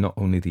inside us, and not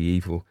only the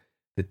evil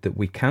that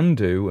we can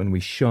do and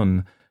we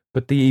shun,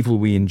 but the evil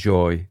we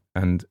enjoy.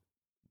 And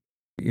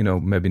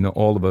maybe not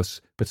all of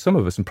us, but some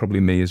of us, and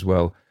probably me as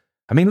well.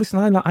 I mean,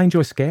 listen, I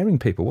enjoy scaring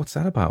people. What's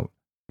that about?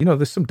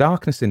 There's some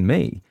darkness in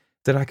me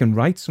that I can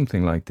write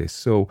something like this.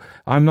 So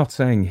I'm not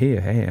saying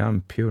here, hey,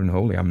 I'm pure and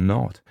holy. I'm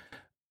not.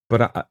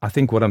 But I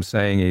think what I'm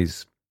saying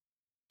is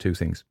two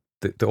things.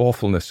 The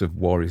awfulness of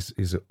war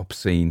is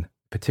obscene,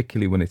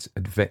 particularly when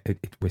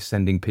we're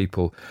sending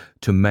people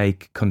to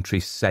make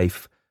countries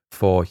safe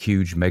for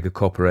huge mega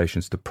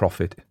corporations to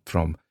profit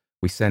from.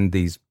 We send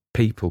these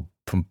people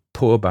from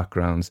poor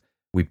backgrounds,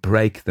 we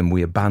break them,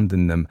 we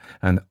abandon them,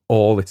 and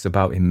all it's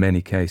about in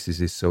many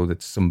cases is so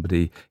that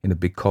somebody in a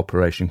big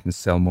corporation can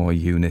sell more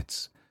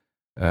units.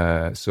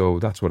 So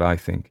that's what I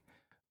think.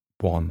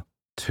 1,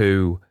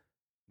 2,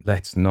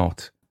 let's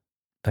not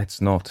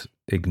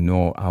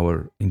ignore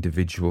our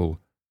individual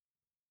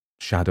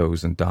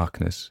shadows and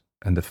darkness,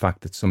 and the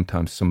fact that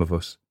sometimes some of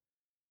us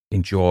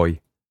enjoy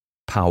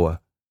power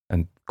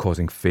and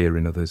causing fear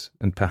in others,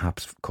 and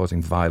perhaps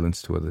causing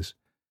violence to others.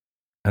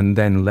 And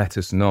then let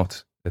us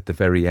not, at the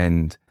very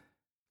end,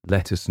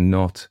 let us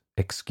not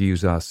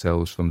excuse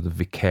ourselves from the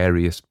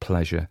vicarious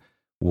pleasure.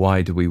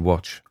 Why do we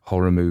watch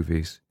horror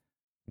movies?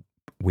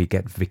 We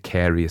get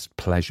vicarious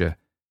pleasure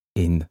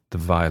in the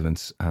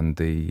violence and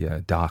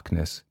the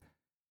darkness.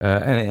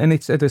 And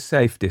it's at a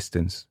safe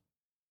distance,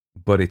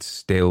 but it's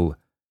still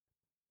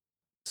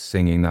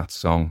singing that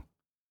song.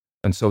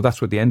 And so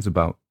that's what the end's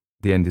about.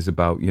 The end is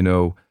about,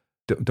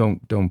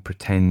 don't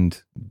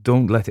pretend,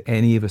 don't let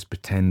any of us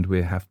pretend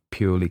we have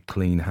purely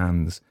clean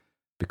hands,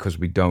 because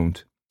we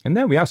don't. And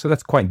there we are. So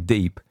that's quite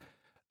deep.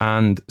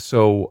 And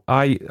so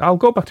I'll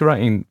go back to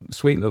writing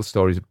sweet little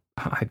stories.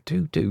 I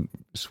do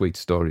sweet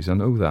stories, I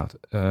know that.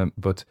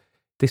 But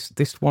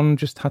this one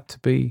just had to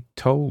be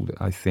told,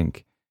 I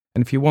think.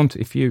 And if you want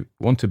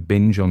to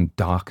binge on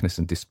darkness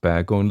and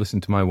despair, go and listen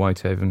to my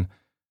Whitehaven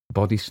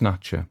Body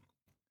Snatcher.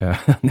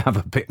 And have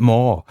a bit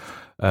more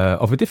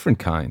of a different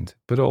kind,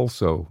 but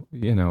also,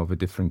 of a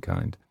different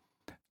kind.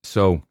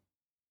 So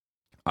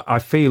I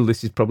feel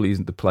this probably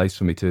isn't the place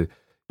for me to,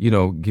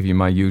 give you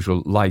my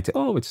usual light.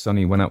 Oh, it's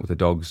sunny, went out with the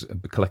dogs,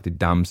 collected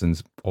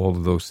damsons. All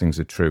of those things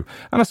are true.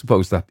 And I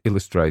suppose that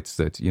illustrates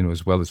that,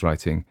 as well as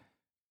writing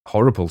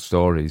horrible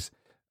stories,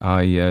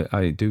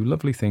 I do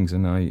lovely things,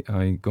 and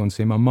I go and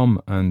see my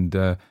mum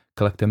and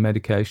collect her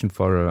medication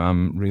for her.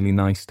 I'm really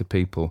nice to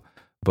people,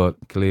 but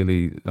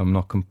clearly I'm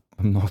not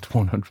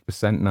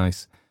 100%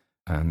 nice,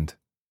 and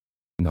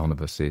none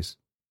of us is.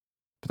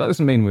 But that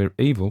doesn't mean we're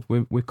evil.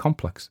 We're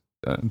complex.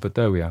 But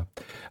there we are.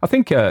 I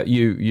think if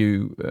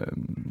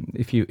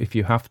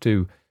you have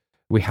to,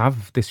 we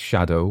have this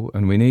shadow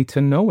and we need to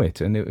know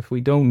it. And if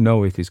we don't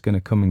know it, it's going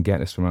to come and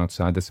get us from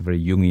outside. That's a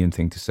very Jungian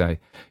thing to say.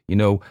 You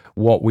know,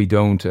 what we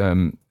don't,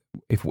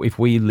 if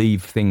we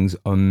leave things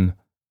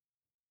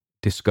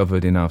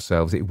undiscovered in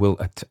ourselves, it will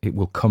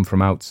come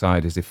from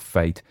outside as if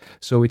fate.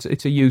 So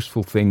it's a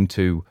useful thing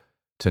to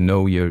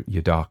know your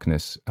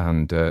darkness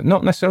and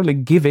not necessarily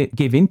give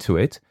into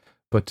it,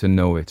 but to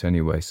know it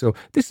anyway. So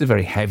this is a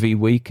very heavy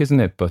week, isn't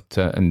it? But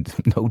and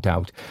no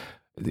doubt,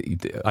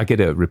 I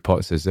get a report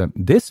that says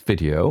this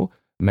video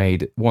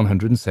made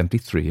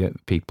 173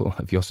 people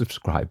of your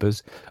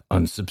subscribers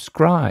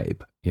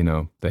unsubscribe. You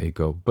know, there you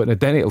go. But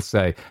then it'll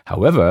say,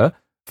 however,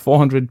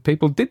 400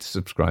 people did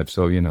subscribe.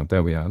 So, you know,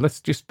 there we are.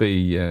 Let's just be,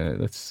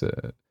 you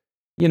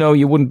know,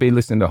 you wouldn't be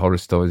listening to horror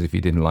stories if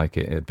you didn't like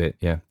it a bit.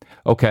 Yeah.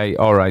 Okay.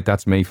 All right.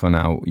 That's me for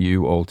now.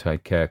 You all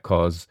take care,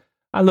 cause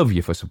I love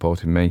you for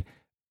supporting me.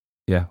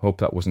 Yeah. Hope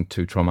that wasn't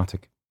too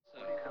traumatic.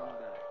 Isn't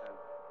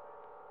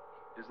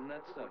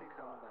that so?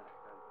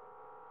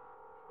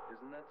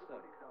 Isn't that so?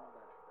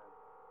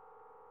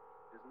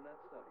 Isn't that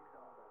so?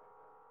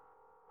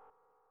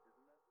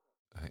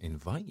 I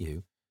invite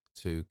you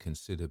to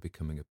consider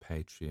becoming a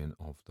Patreon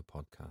of the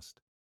podcast.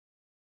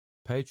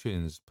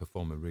 Patreons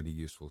perform a really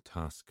useful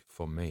task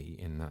for me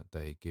in that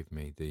they give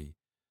me the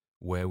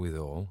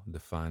wherewithal, the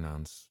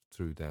finance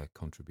through their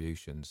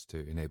contributions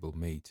to enable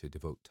me to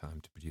devote time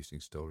to producing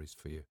stories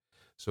for you.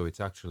 So it's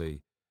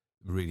actually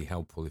really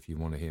helpful if you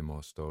want to hear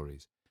more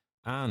stories.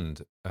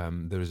 And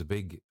there is a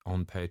big,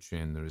 on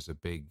Patreon, there is a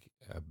big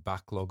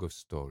backlog of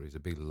stories, a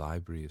big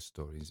library of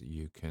stories that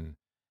you can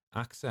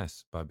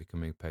access by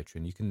becoming a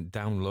patron. You can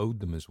download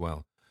them as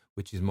well,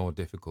 which is more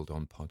difficult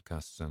on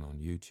podcasts and on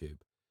YouTube.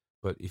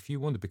 But if you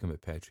want to become a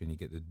patron, you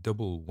get the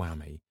double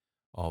whammy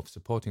of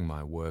supporting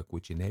my work,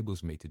 which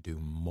enables me to do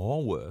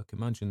more work.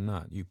 Imagine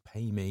that. You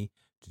pay me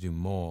to do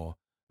more,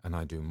 and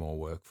I do more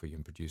work for you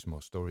and produce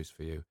more stories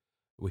for you,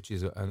 which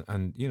is,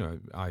 and you know,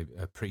 I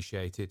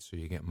appreciate it. So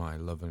you get my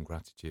love and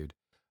gratitude.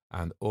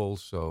 And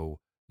also,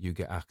 you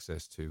get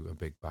access to a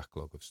big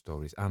backlog of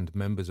stories and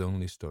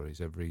members-only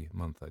stories. Every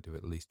month I do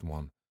at least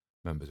one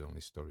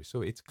members-only story.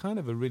 So it's kind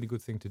of a really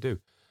good thing to do.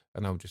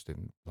 And I would just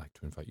like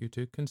to invite you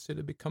to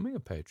consider becoming a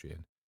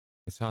Patreon.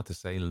 It's hard to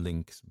say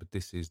links, but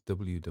this is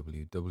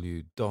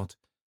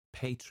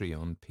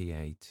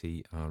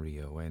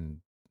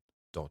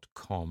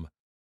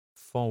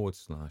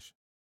www.patreon.com/Barcud,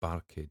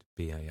 BARCUD.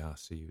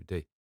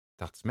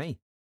 That's me.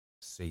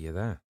 See you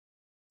there.